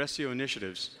in our SCO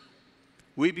initiatives,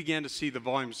 we began to see the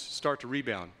volumes start to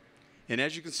rebound. And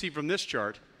as you can see from this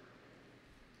chart,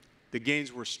 the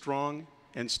gains were strong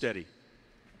and steady.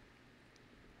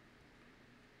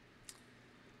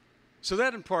 So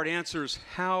that in part answers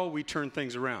how we turn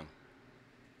things around.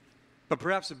 But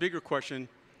perhaps the bigger question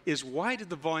is, why did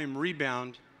the volume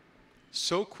rebound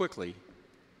so quickly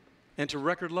and to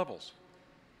record levels?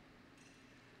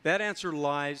 That answer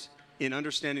lies in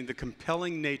understanding the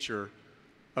compelling nature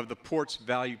of the port's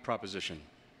value proposition.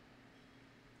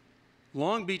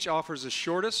 Long Beach offers the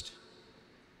shortest,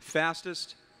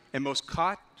 fastest, and most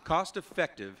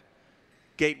cost-effective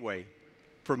gateway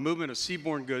for movement of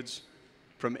seaborne goods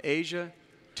from Asia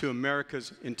to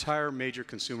America's entire major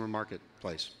consumer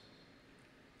marketplace.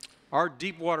 Our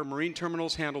deep-water marine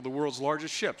terminals handle the world's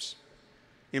largest ships,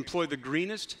 employ the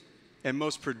greenest and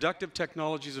most productive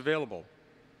technologies available,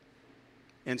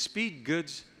 and speed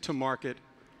goods to market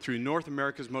through North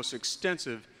America's most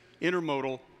extensive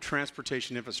intermodal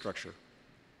transportation infrastructure.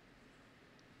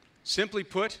 Simply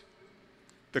put,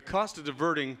 the cost of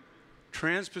diverting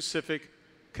trans-Pacific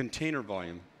container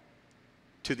volume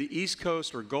to the East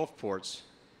Coast or Gulf ports,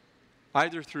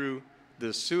 either through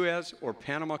the Suez or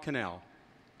Panama Canal,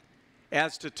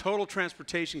 adds to total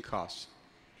transportation costs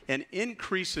and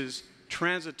increases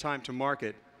transit time to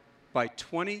market by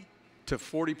 20 to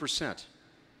 40%.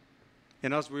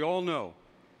 And as we all know,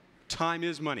 time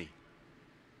is money.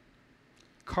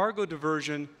 Cargo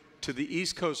diversion to the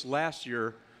East Coast last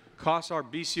year cost our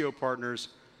BCO partners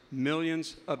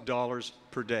millions of dollars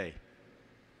per day.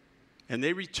 And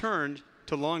they returned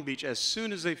to Long Beach as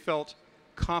soon as they felt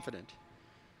confident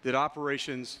that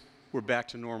operations were back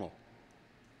to normal.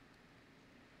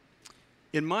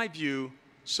 In my view,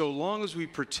 so long as we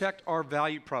protect our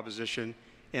value proposition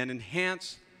and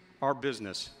enhance our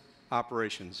business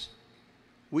operations,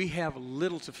 we have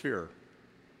little to fear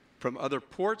from other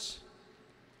ports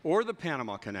or the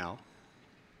Panama Canal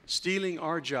stealing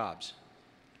our jobs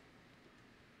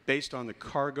based on the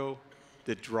cargo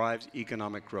that drives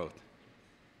economic growth.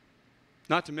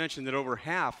 Not to mention that over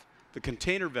half the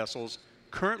container vessels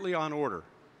currently on order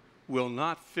will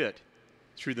not fit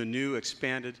through the new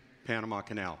expanded Panama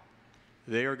Canal.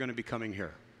 They are going to be coming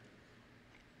here.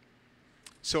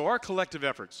 So our collective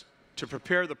efforts to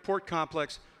prepare the port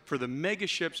complex for the mega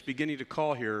ships beginning to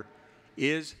call here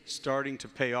is starting to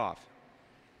pay off.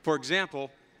 For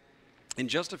example, in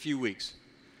just a few weeks,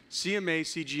 CMA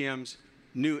CGM's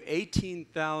new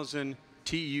 18,000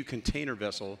 TEU container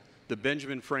vessel, the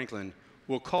Benjamin Franklin,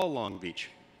 will call Long Beach.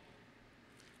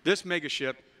 This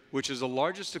megaship, which is the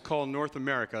largest to call North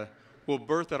America, will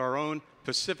berth at our own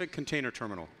Pacific Container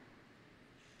Terminal.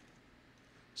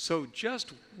 So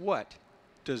just what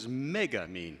does mega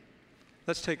mean?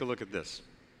 Let's take a look at this.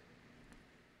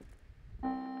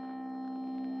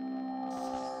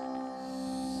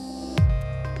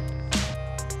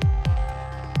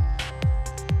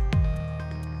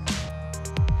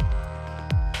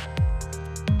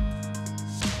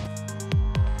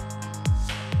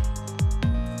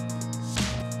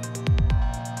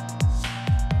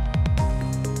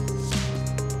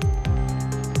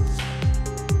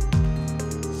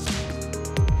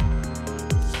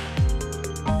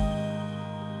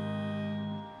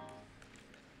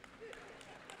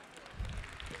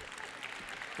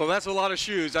 Well, that's a lot of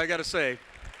shoes, I got to say.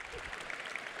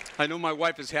 I know my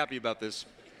wife is happy about this.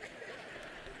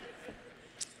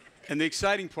 And the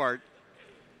exciting part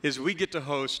is we get to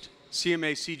host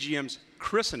CMA CGM's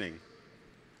christening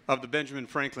of the Benjamin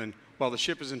Franklin while the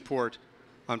ship is in port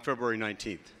on February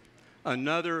 19th.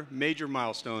 Another major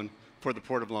milestone for the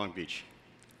Port of Long Beach.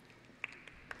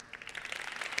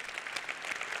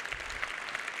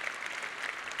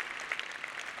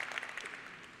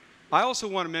 I also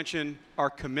want to mention our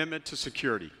commitment to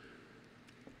security.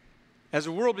 As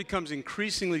the world becomes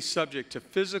increasingly subject to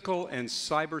physical and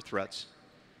cyber threats,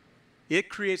 it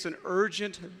creates an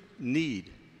urgent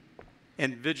need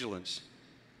and vigilance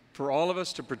for all of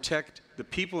us to protect the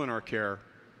people in our care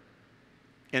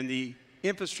and the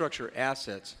infrastructure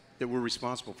assets that we're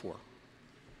responsible for.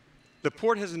 The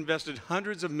port has invested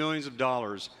hundreds of millions of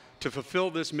dollars to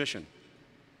fulfill this mission,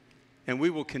 and we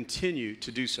will continue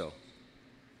to do so.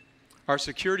 Our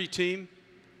security team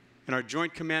and our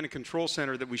Joint Command and Control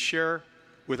Center that we share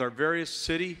with our various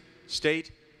city,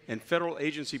 state, and federal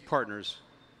agency partners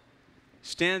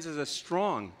stands as a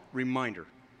strong reminder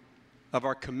of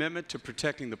our commitment to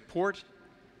protecting the port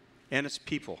and its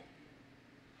people.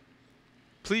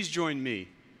 Please join me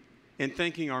in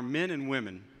thanking our men and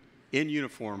women in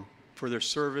uniform for their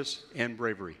service and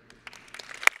bravery.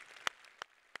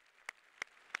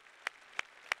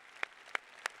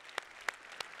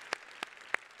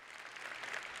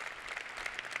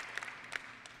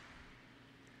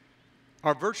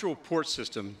 Our virtual port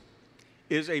system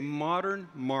is a modern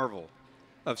marvel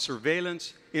of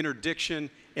surveillance, interdiction,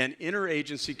 and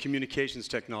interagency communications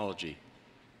technology.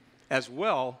 As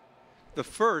well, the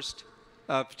first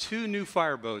of 2 new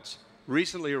fireboats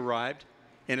recently arrived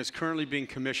and is currently being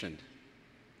commissioned.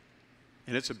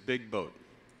 And it's a big boat.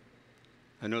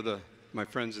 I know my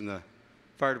friends in the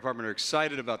fire department are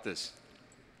excited about this.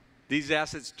 These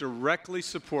assets directly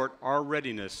support our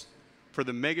readiness for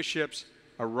the megaships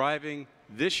arriving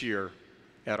this year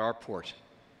at our port.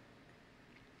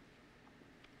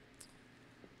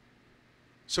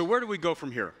 So where do we go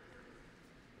from here?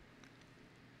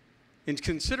 In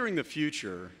considering the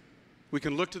future, we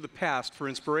can look to the past for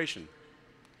inspiration.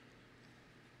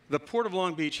 The Port of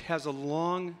Long Beach has a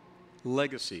long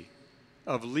legacy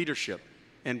of leadership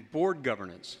and board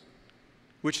governance,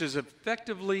 which has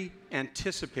effectively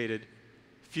anticipated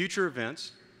future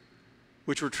events,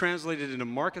 which were translated into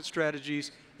market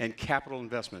strategies and capital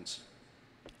investments.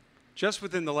 Just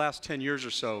within the last 10 years or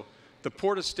so, the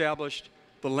port established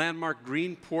the landmark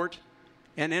green port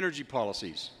and energy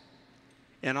policies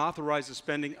and authorized the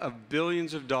spending of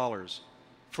billions of dollars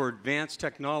for advanced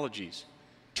technologies,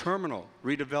 terminal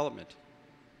redevelopment,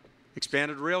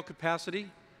 expanded rail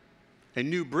capacity, a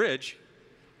new bridge,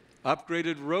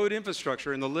 upgraded road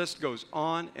infrastructure, and the list goes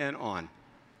on and on.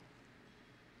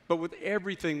 But with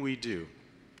everything we do,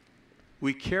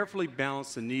 we carefully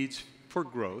balance the needs for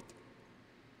growth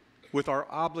with our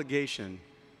obligation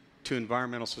to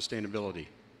environmental sustainability.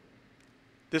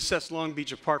 This sets Long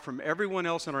Beach apart from everyone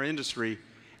else in our industry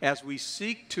as we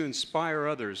seek to inspire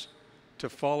others to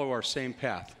follow our same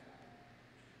path.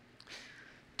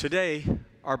 Today,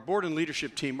 our board and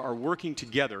leadership team are working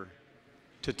together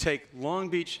to take Long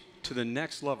Beach to the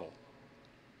next level.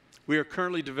 We are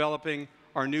currently developing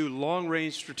our new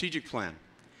long-range strategic plan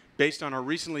based on our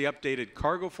recently updated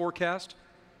cargo forecast,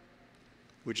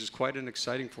 which is quite an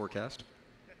exciting forecast,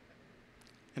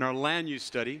 and our land use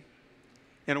study,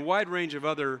 and a wide range of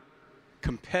other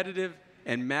competitive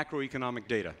and macroeconomic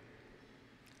data.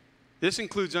 This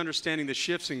includes understanding the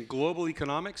shifts in global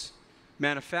economics,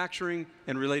 manufacturing,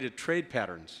 and related trade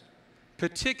patterns,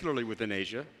 particularly within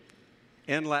Asia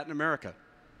and Latin America.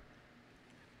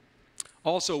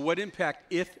 Also, what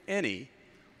impact, if any,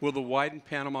 will the widened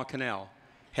Panama Canal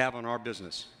have on our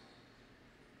business?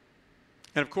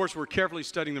 And of course, we're carefully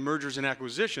studying the mergers and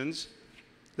acquisitions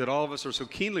that all of us are so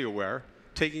keenly aware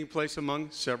taking place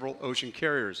among several ocean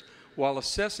carriers, while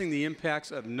assessing the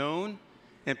impacts of known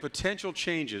and potential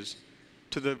changes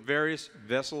to the various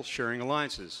vessel sharing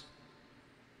alliances.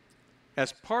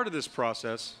 As part of this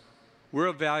process, we're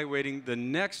evaluating the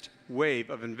next wave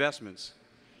of investments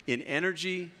in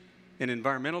energy and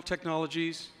environmental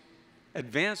technologies,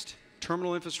 advanced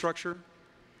terminal infrastructure,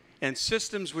 and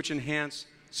systems which enhance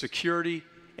security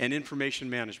and information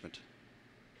management.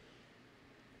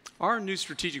 Our new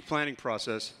strategic planning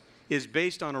process is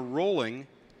based on a rolling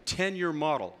 10-year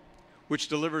model, which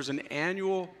delivers an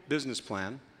annual business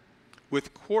plan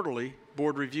with quarterly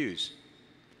board reviews.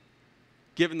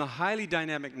 Given the highly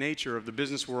dynamic nature of the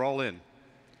business we're all in,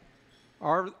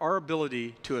 our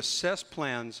ability to assess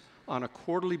plans on a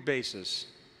quarterly basis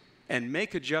and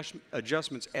make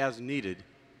adjustments as needed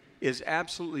is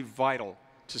absolutely vital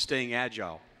to staying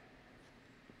agile.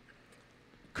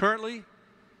 Currently,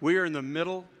 we are in the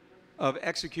middle of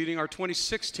executing our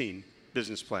 2016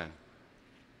 business plan,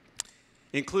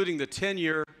 including the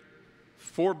 10-year,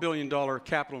 $4 billion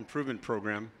capital improvement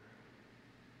program,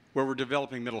 where we're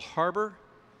developing Middle Harbor,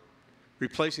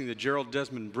 replacing the Gerald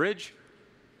Desmond Bridge,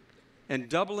 and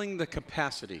doubling the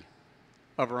capacity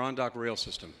of our on-dock rail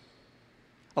system,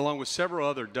 along with several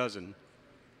other dozen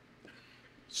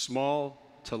small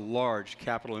to large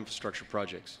capital infrastructure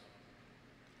projects.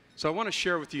 So I want to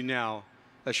share with you now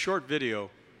a short video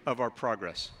of our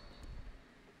progress.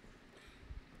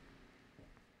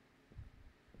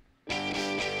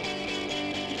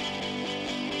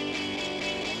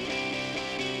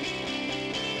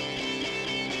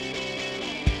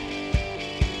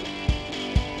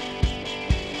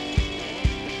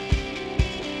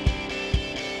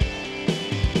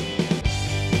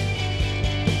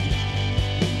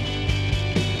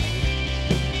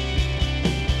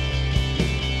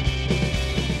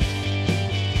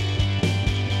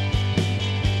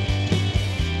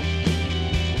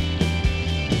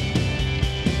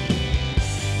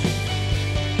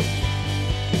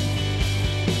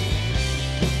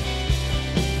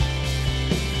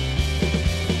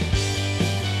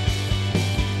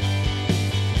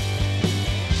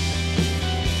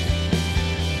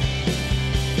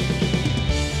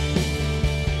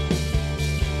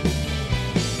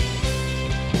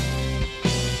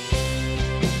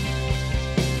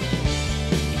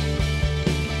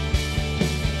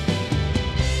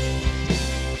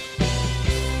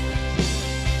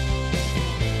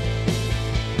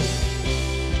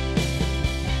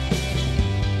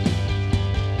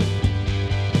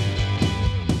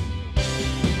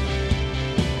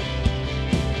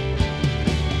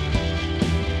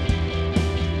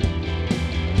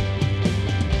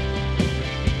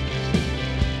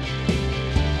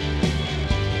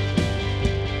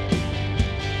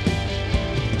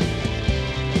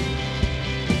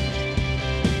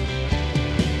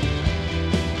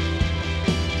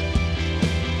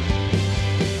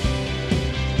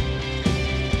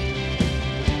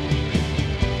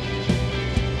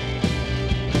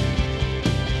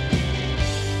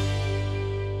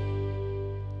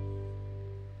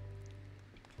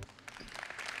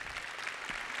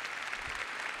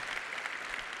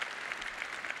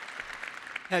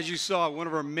 As you saw, one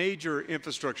of our major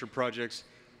infrastructure projects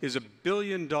is a $1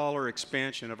 billion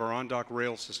expansion of our on-dock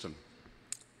rail system,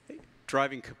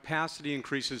 driving capacity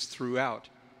increases throughout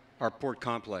our port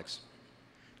complex.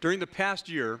 During the past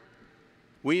year,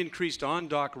 we increased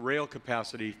on-dock rail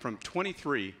capacity from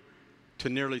 23 to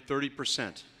nearly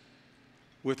 30%,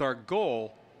 with our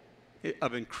goal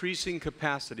of increasing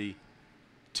capacity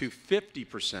to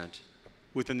 50%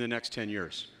 within the next 10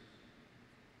 years.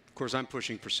 Of course, I'm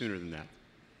pushing for sooner than that.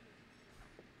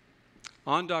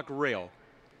 On-dock rail,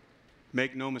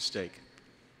 make no mistake,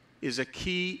 is a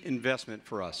key investment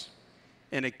for us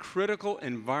and a critical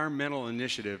environmental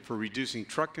initiative for reducing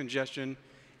truck congestion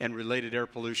and related air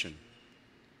pollution.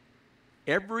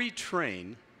 Every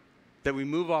train that we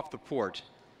move off the port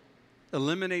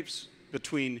eliminates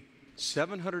between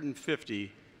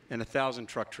 750 and 1,000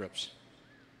 truck trips,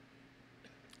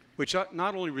 which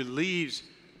not only relieves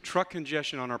truck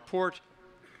congestion on our port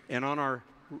and on our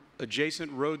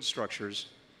adjacent road structures,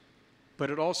 but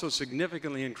it also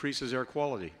significantly increases air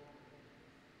quality.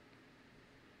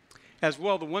 As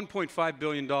well, the $1.5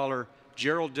 billion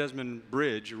Gerald Desmond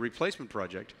Bridge replacement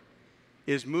project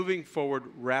is moving forward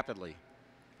rapidly,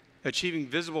 achieving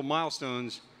visible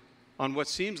milestones on what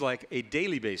seems like a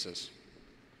daily basis.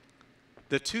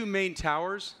 The two main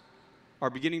towers are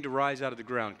beginning to rise out of the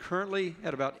ground, currently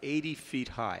at about 80 feet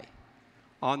high,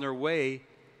 on their way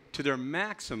to their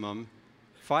maximum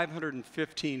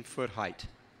 515-foot height.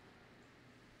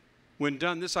 When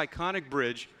done, this iconic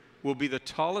bridge will be the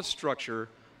tallest structure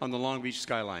on the Long Beach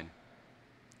skyline.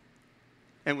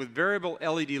 And with variable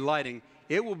LED lighting,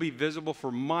 it will be visible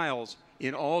for miles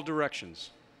in all directions.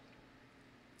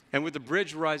 And with the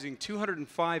bridge rising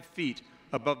 205 feet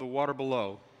above the water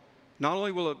below, not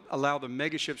only will it allow the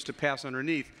megaships to pass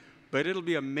underneath, but it'll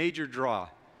be a major draw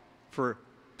for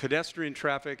pedestrian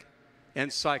traffic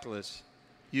and cyclists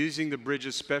using the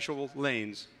bridge's special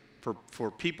lanes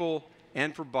for people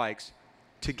and for bikes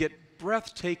to get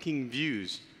breathtaking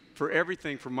views for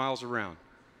everything for miles around.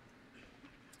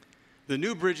 The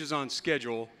new bridge is on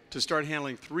schedule to start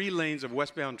handling 3 lanes of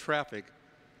westbound traffic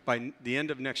by the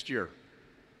end of next year,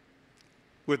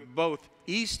 with both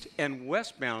east and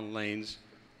westbound lanes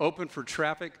open for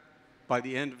traffic by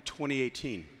the end of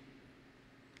 2018.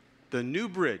 The new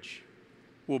bridge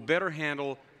will better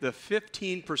handle the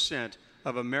 15%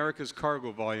 of America's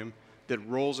cargo volume that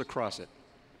rolls across it.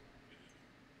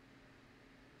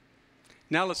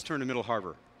 Now let's turn to Middle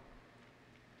Harbor.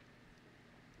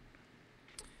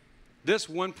 This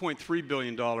 $1.3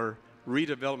 billion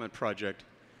redevelopment project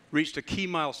reached a key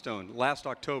milestone last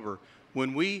October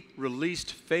when we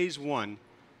released Phase 1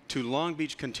 to Long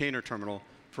Beach Container Terminal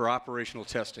for operational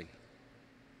testing.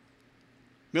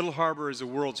 Middle Harbor is the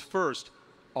world's first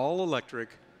all-electric,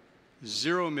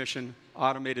 zero-emission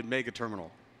automated mega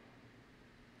terminal.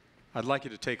 I'd like you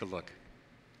to take a look.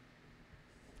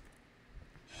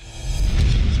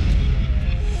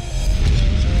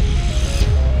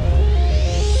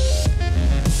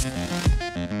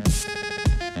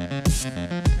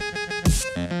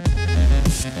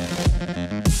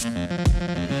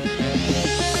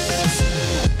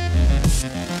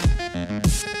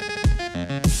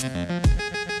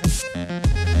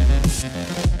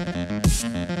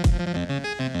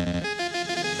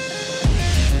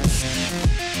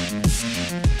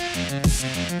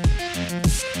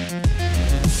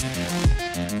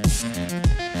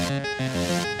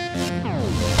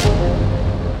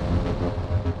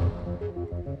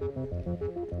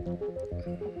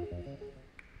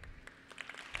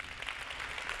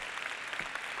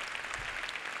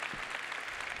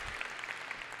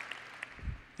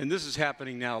 And this is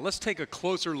happening now. Let's take a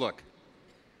closer look.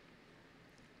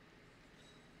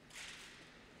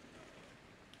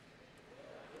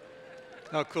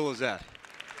 How cool is that?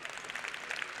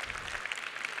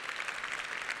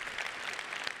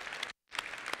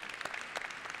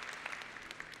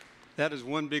 That is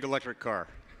one big electric car.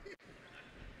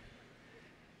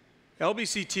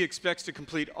 LBCT expects to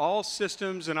complete all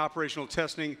systems and operational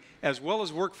testing as well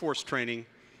as workforce training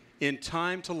in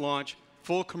time to launch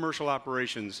full commercial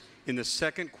operations in the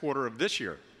second quarter of this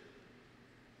year.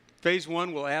 Phase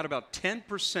 1 will add about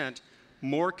 10%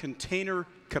 more container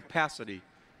capacity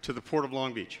to the Port of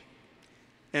Long Beach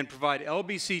and provide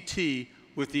LBCT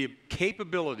with the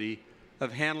capability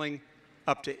of handling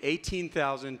up to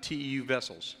 18,000 TEU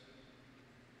vessels.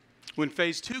 When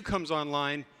Phase 2 comes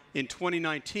online in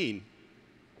 2019,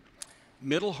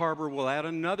 Middle Harbor will add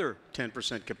another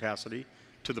 10% capacity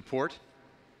to the port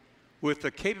with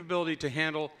the capability to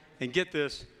handle, and get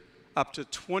this, up to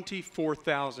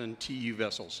 24,000 TEU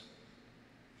vessels.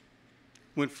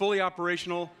 When fully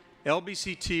operational,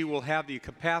 LBCT will have the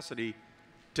capacity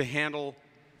to handle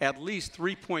at least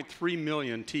 3.3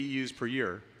 million TEUs per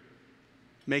year,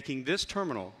 making this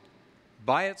terminal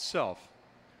by itself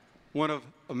one of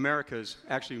America's,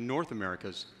 actually North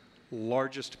America's,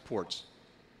 largest ports.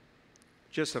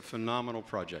 Just a phenomenal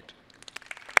project.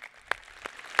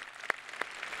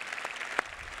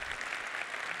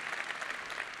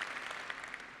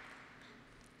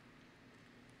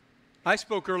 I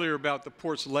spoke earlier about the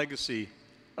port's legacy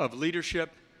of leadership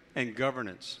and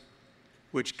governance,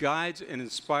 which guides and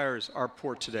inspires our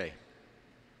port today.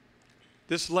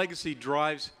 This legacy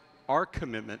drives our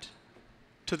commitment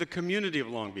to the community of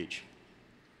Long Beach,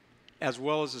 as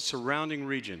well as the surrounding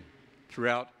region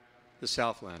throughout the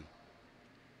Southland,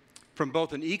 from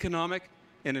both an economic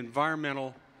and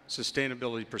environmental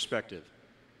sustainability perspective.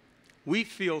 We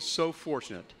feel so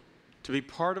fortunate to be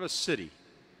part of a city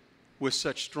with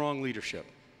such strong leadership,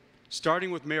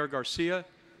 starting with Mayor Garcia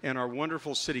and our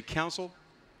wonderful City Council,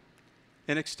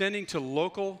 and extending to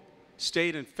local,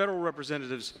 state, and federal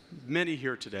representatives, many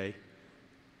here today,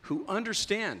 who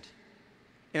understand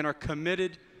and are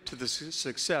committed to the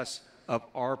success of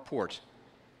our port.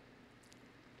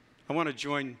 I want to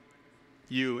join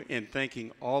you in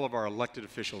thanking all of our elected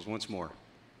officials once more.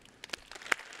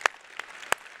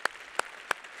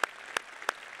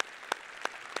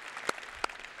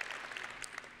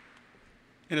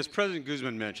 And as President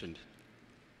Guzmán mentioned,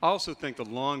 I also think the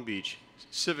Long Beach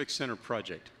Civic Center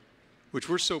project, which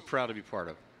we're so proud to be part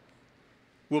of,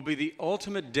 will be the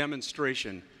ultimate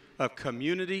demonstration of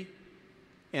community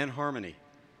and harmony.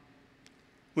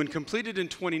 When completed in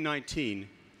 2019,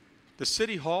 the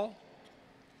City Hall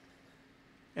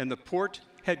and the port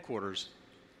headquarters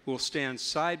will stand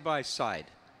side by side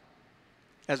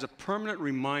as a permanent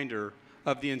reminder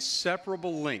of the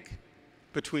inseparable link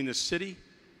between the city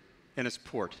and its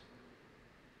port.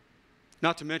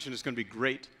 Not to mention, it's going to be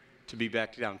great to be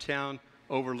back downtown,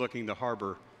 overlooking the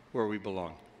harbor where we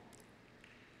belong.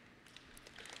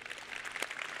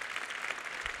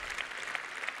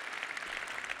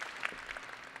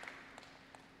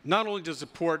 Not only does the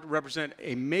port represent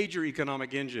a major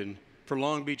economic engine for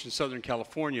Long Beach and Southern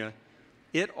California,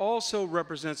 it also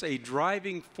represents a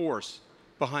driving force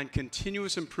behind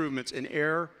continuous improvements in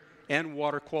air and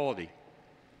water quality.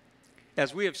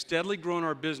 As we have steadily grown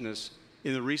our business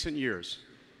in the recent years,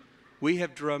 we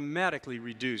have dramatically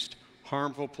reduced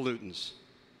harmful pollutants.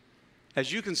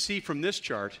 As you can see from this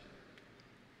chart,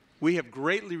 we have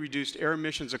greatly reduced air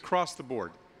emissions across the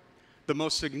board, the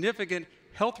most significant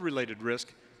health-related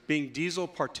risk being diesel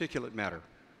particulate matter,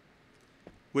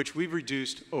 which we've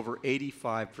reduced over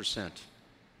 85%.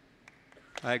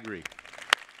 I agree.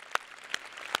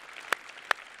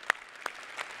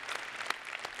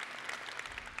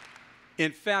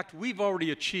 In fact, we've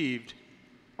already achieved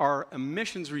our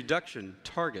emissions reduction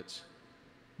targets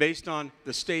based on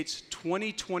the state's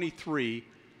 2023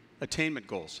 attainment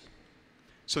goals.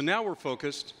 So now we're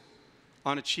focused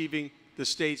on achieving the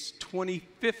state's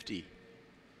 2050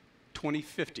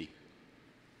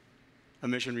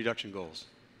 emission reduction goals.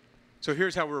 So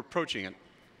here's how we're approaching it.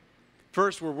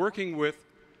 First, we're working with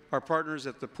our partners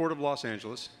at the Port of Los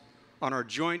Angeles on our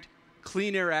joint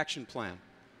Clean Air Action Plan,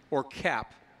 or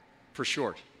CAP for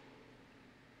short.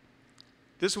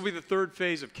 This will be the third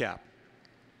phase of CAP,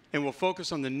 and will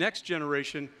focus on the next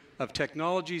generation of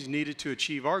technologies needed to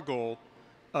achieve our goal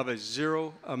of a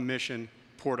zero-emission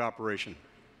port operation.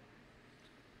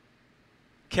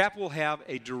 CAP will have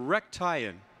a direct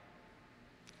tie-in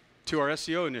to our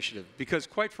SCO initiative because,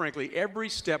 quite frankly, every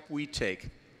step we take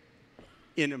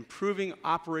in improving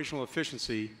operational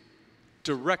efficiency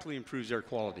directly improves air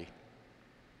quality.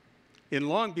 In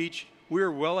Long Beach, we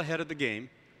are well ahead of the game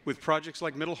with projects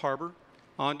like Middle Harbor,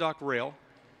 on-dock rail,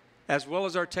 as well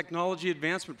as our Technology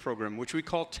Advancement Program, which we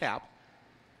call TAP,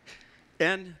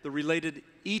 and the related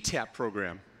ETAP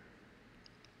program,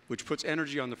 which puts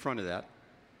energy on the front of that,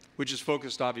 which is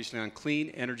focused obviously on clean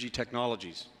energy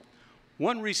technologies.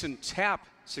 One recent TAP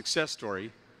success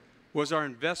story was our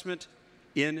investment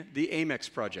in the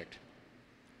Amex project,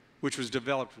 which was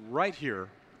developed right here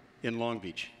in Long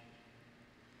Beach.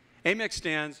 Amex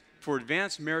stands for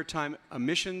Advanced Maritime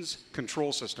Emissions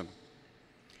Control System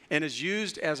and is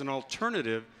used as an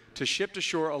alternative to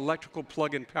ship-to-shore electrical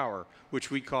plug-in power, which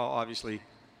we call, obviously,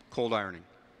 cold ironing.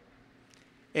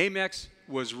 Amex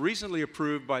was recently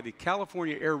approved by the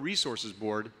California Air Resources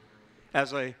Board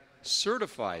as a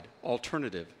certified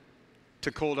alternative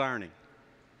to cold ironing,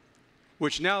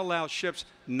 which now allows ships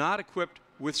not equipped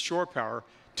with shore power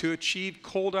to achieve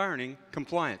cold ironing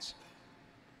compliance.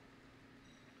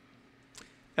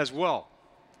 As well,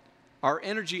 our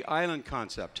Energy Island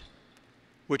concept,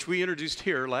 which we introduced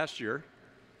here last year,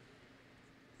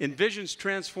 envisions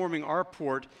transforming our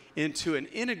port into an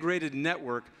integrated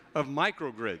network of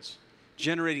microgrids,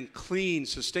 generating clean,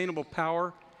 sustainable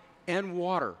power and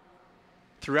water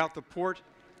throughout the port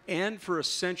and for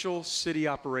essential city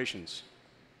operations.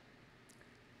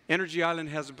 Energy Island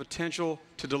has the potential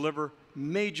to deliver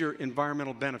major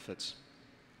environmental benefits,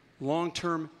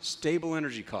 long-term stable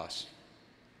energy costs,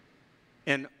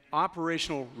 and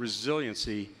operational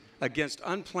resiliency against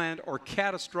unplanned or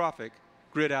catastrophic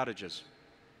grid outages.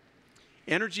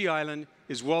 Energy Island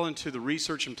is well into the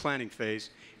research and planning phase,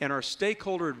 and our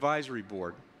stakeholder advisory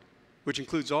board, which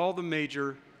includes all the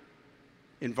major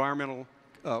environmental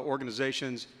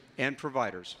organizations and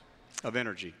providers of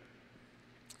energy,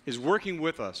 is working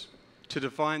with us to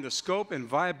define the scope and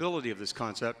viability of this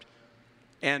concept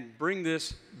and bring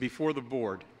this before the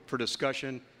board for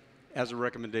discussion as a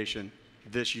recommendation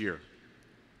this year.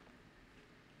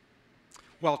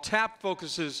 While TAP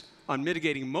focuses on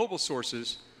mitigating mobile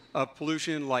sources of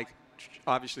pollution like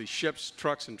obviously ships,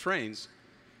 trucks, and trains,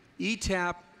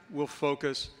 ETAP will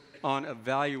focus on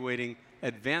evaluating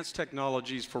advanced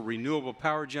technologies for renewable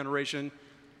power generation,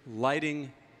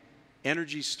 lighting,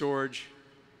 energy storage,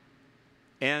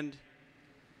 and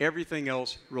everything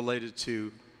else related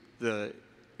to the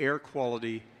air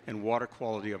quality and water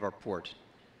quality of our port.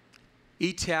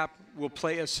 ETAP will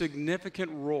play a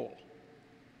significant role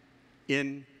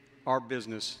in our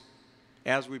business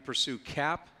as we pursue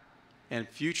CAP and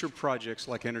future projects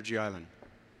like Energy Island.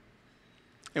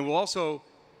 And we'll also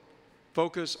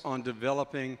focus on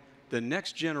developing the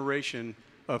next generation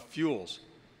of fuels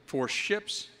for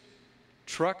ships,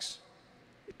 trucks,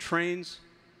 trains,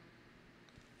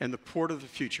 and the port of the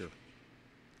future.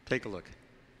 Take a look.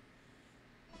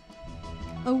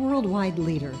 A worldwide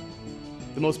leader.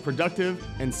 The most productive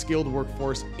and skilled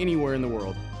workforce anywhere in the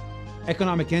world.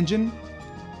 Economic engine,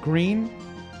 green,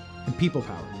 and people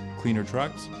power. Cleaner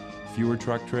trucks, fewer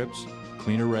truck trips,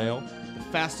 cleaner rail. The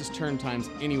fastest turn times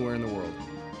anywhere in the world.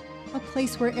 A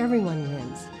place where everyone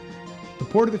wins. The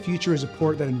Port of the Future is a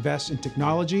port that invests in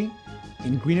technology,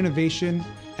 in green innovation,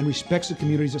 and respects the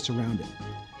communities that surround it.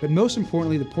 But most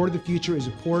importantly, the Port of the Future is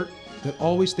a port that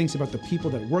always thinks about the people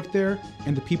that work there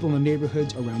and the people in the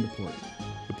neighborhoods around the port.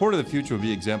 The Port of the Future will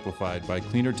be exemplified by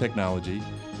cleaner technology,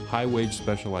 high-wage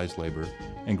specialized labor,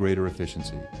 and greater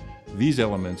efficiency. These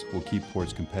elements will keep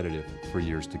ports competitive for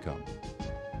years to come.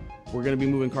 We're going to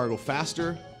be moving cargo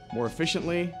faster, more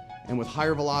efficiently, and with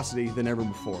higher velocity than ever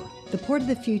before. The Port of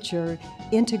the Future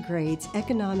integrates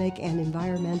economic and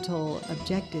environmental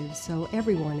objectives so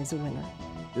everyone is a winner.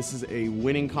 This is a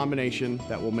winning combination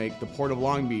that will make the Port of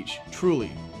Long Beach truly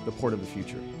the Port of the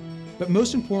Future. But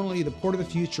most importantly, the Port of the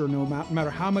Future, no matter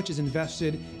how much is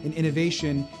invested in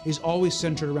innovation, is always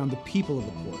centered around the people of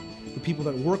the port, the people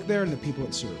that work there and the people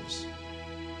it serves.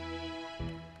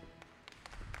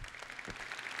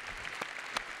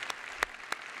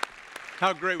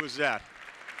 How great was that?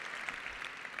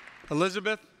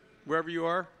 Elizabeth, wherever you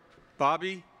are,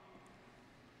 Bobby,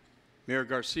 Mayor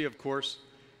Garcia, of course,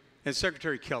 and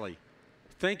Secretary Kelly,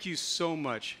 thank you so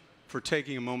much for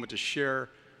taking a moment to share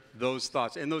those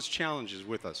thoughts and those challenges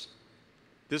with us.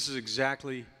 This is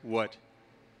exactly what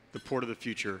the Port of the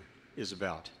Future is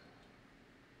about.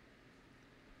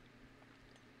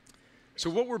 So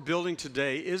what we're building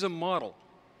today is a model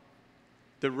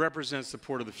that represents the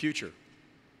Port of the Future.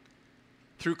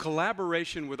 Through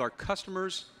collaboration with our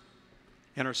customers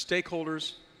and our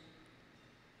stakeholders,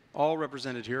 all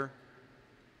represented here,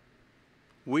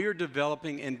 we are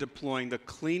developing and deploying the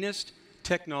cleanest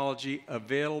technology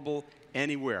available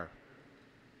anywhere.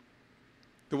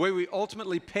 The way we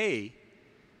ultimately pay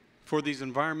for these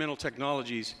environmental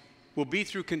technologies will be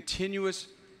through continuous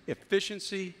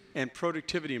efficiency and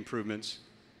productivity improvements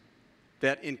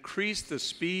that increase the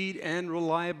speed and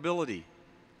reliability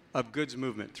of goods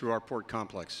movement through our port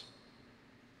complex.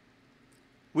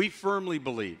 We firmly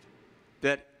believe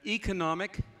that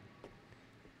economic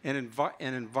and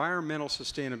environmental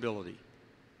sustainability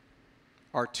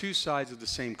are two sides of the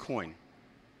same coin.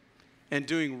 And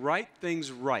doing right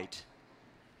things right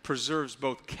preserves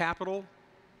both capital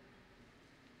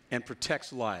and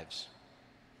protects lives.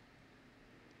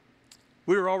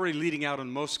 We are already leading out on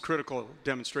most critical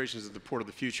demonstrations of the Port of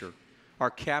the Future. Our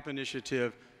CAP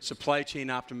initiative, supply chain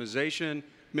optimization,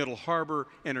 Middle Harbor,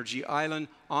 Energy Island,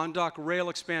 on-dock rail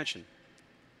expansion.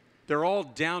 They're all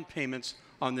down payments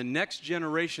on the next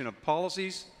generation of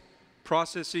policies,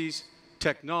 processes,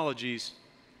 technologies,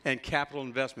 and capital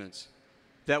investments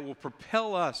that will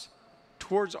propel us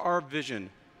towards our vision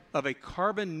of a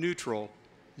carbon-neutral,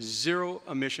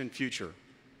 zero-emission future,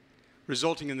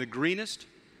 resulting in the greenest,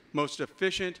 most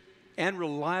efficient, and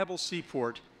reliable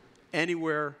seaport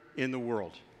anywhere in the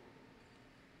world.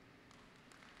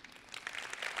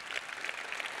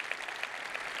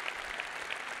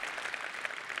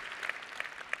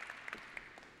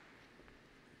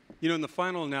 You know, in the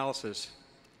final analysis,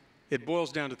 it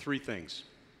boils down to three things: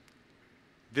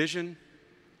 vision,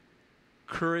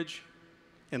 courage,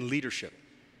 and leadership.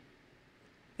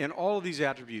 And all of these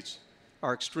attributes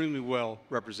are extremely well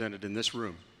represented in this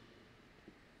room.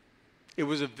 It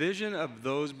was a vision of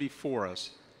those before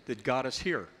us that got us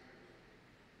here.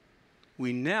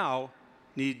 We now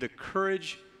need the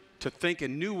courage to think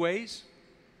in new ways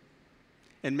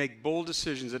and make bold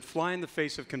decisions that fly in the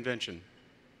face of convention.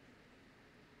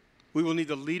 We will need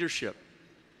the leadership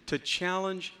to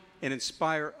challenge and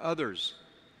inspire others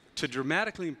to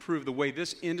dramatically improve the way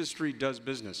this industry does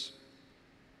business.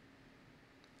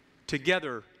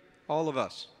 Together, all of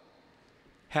us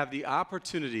have the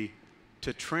opportunity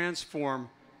to transform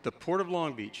the Port of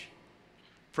Long Beach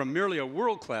from merely a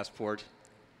world-class port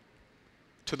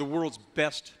to the world's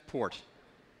best port.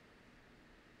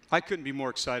 I couldn't be more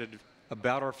excited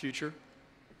about our future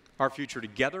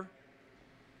together,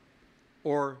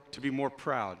 or to be more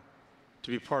proud to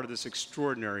be part of this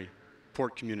extraordinary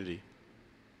port community.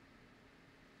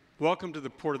 Welcome to the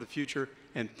Port of the Future,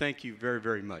 and thank you very,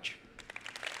 very much.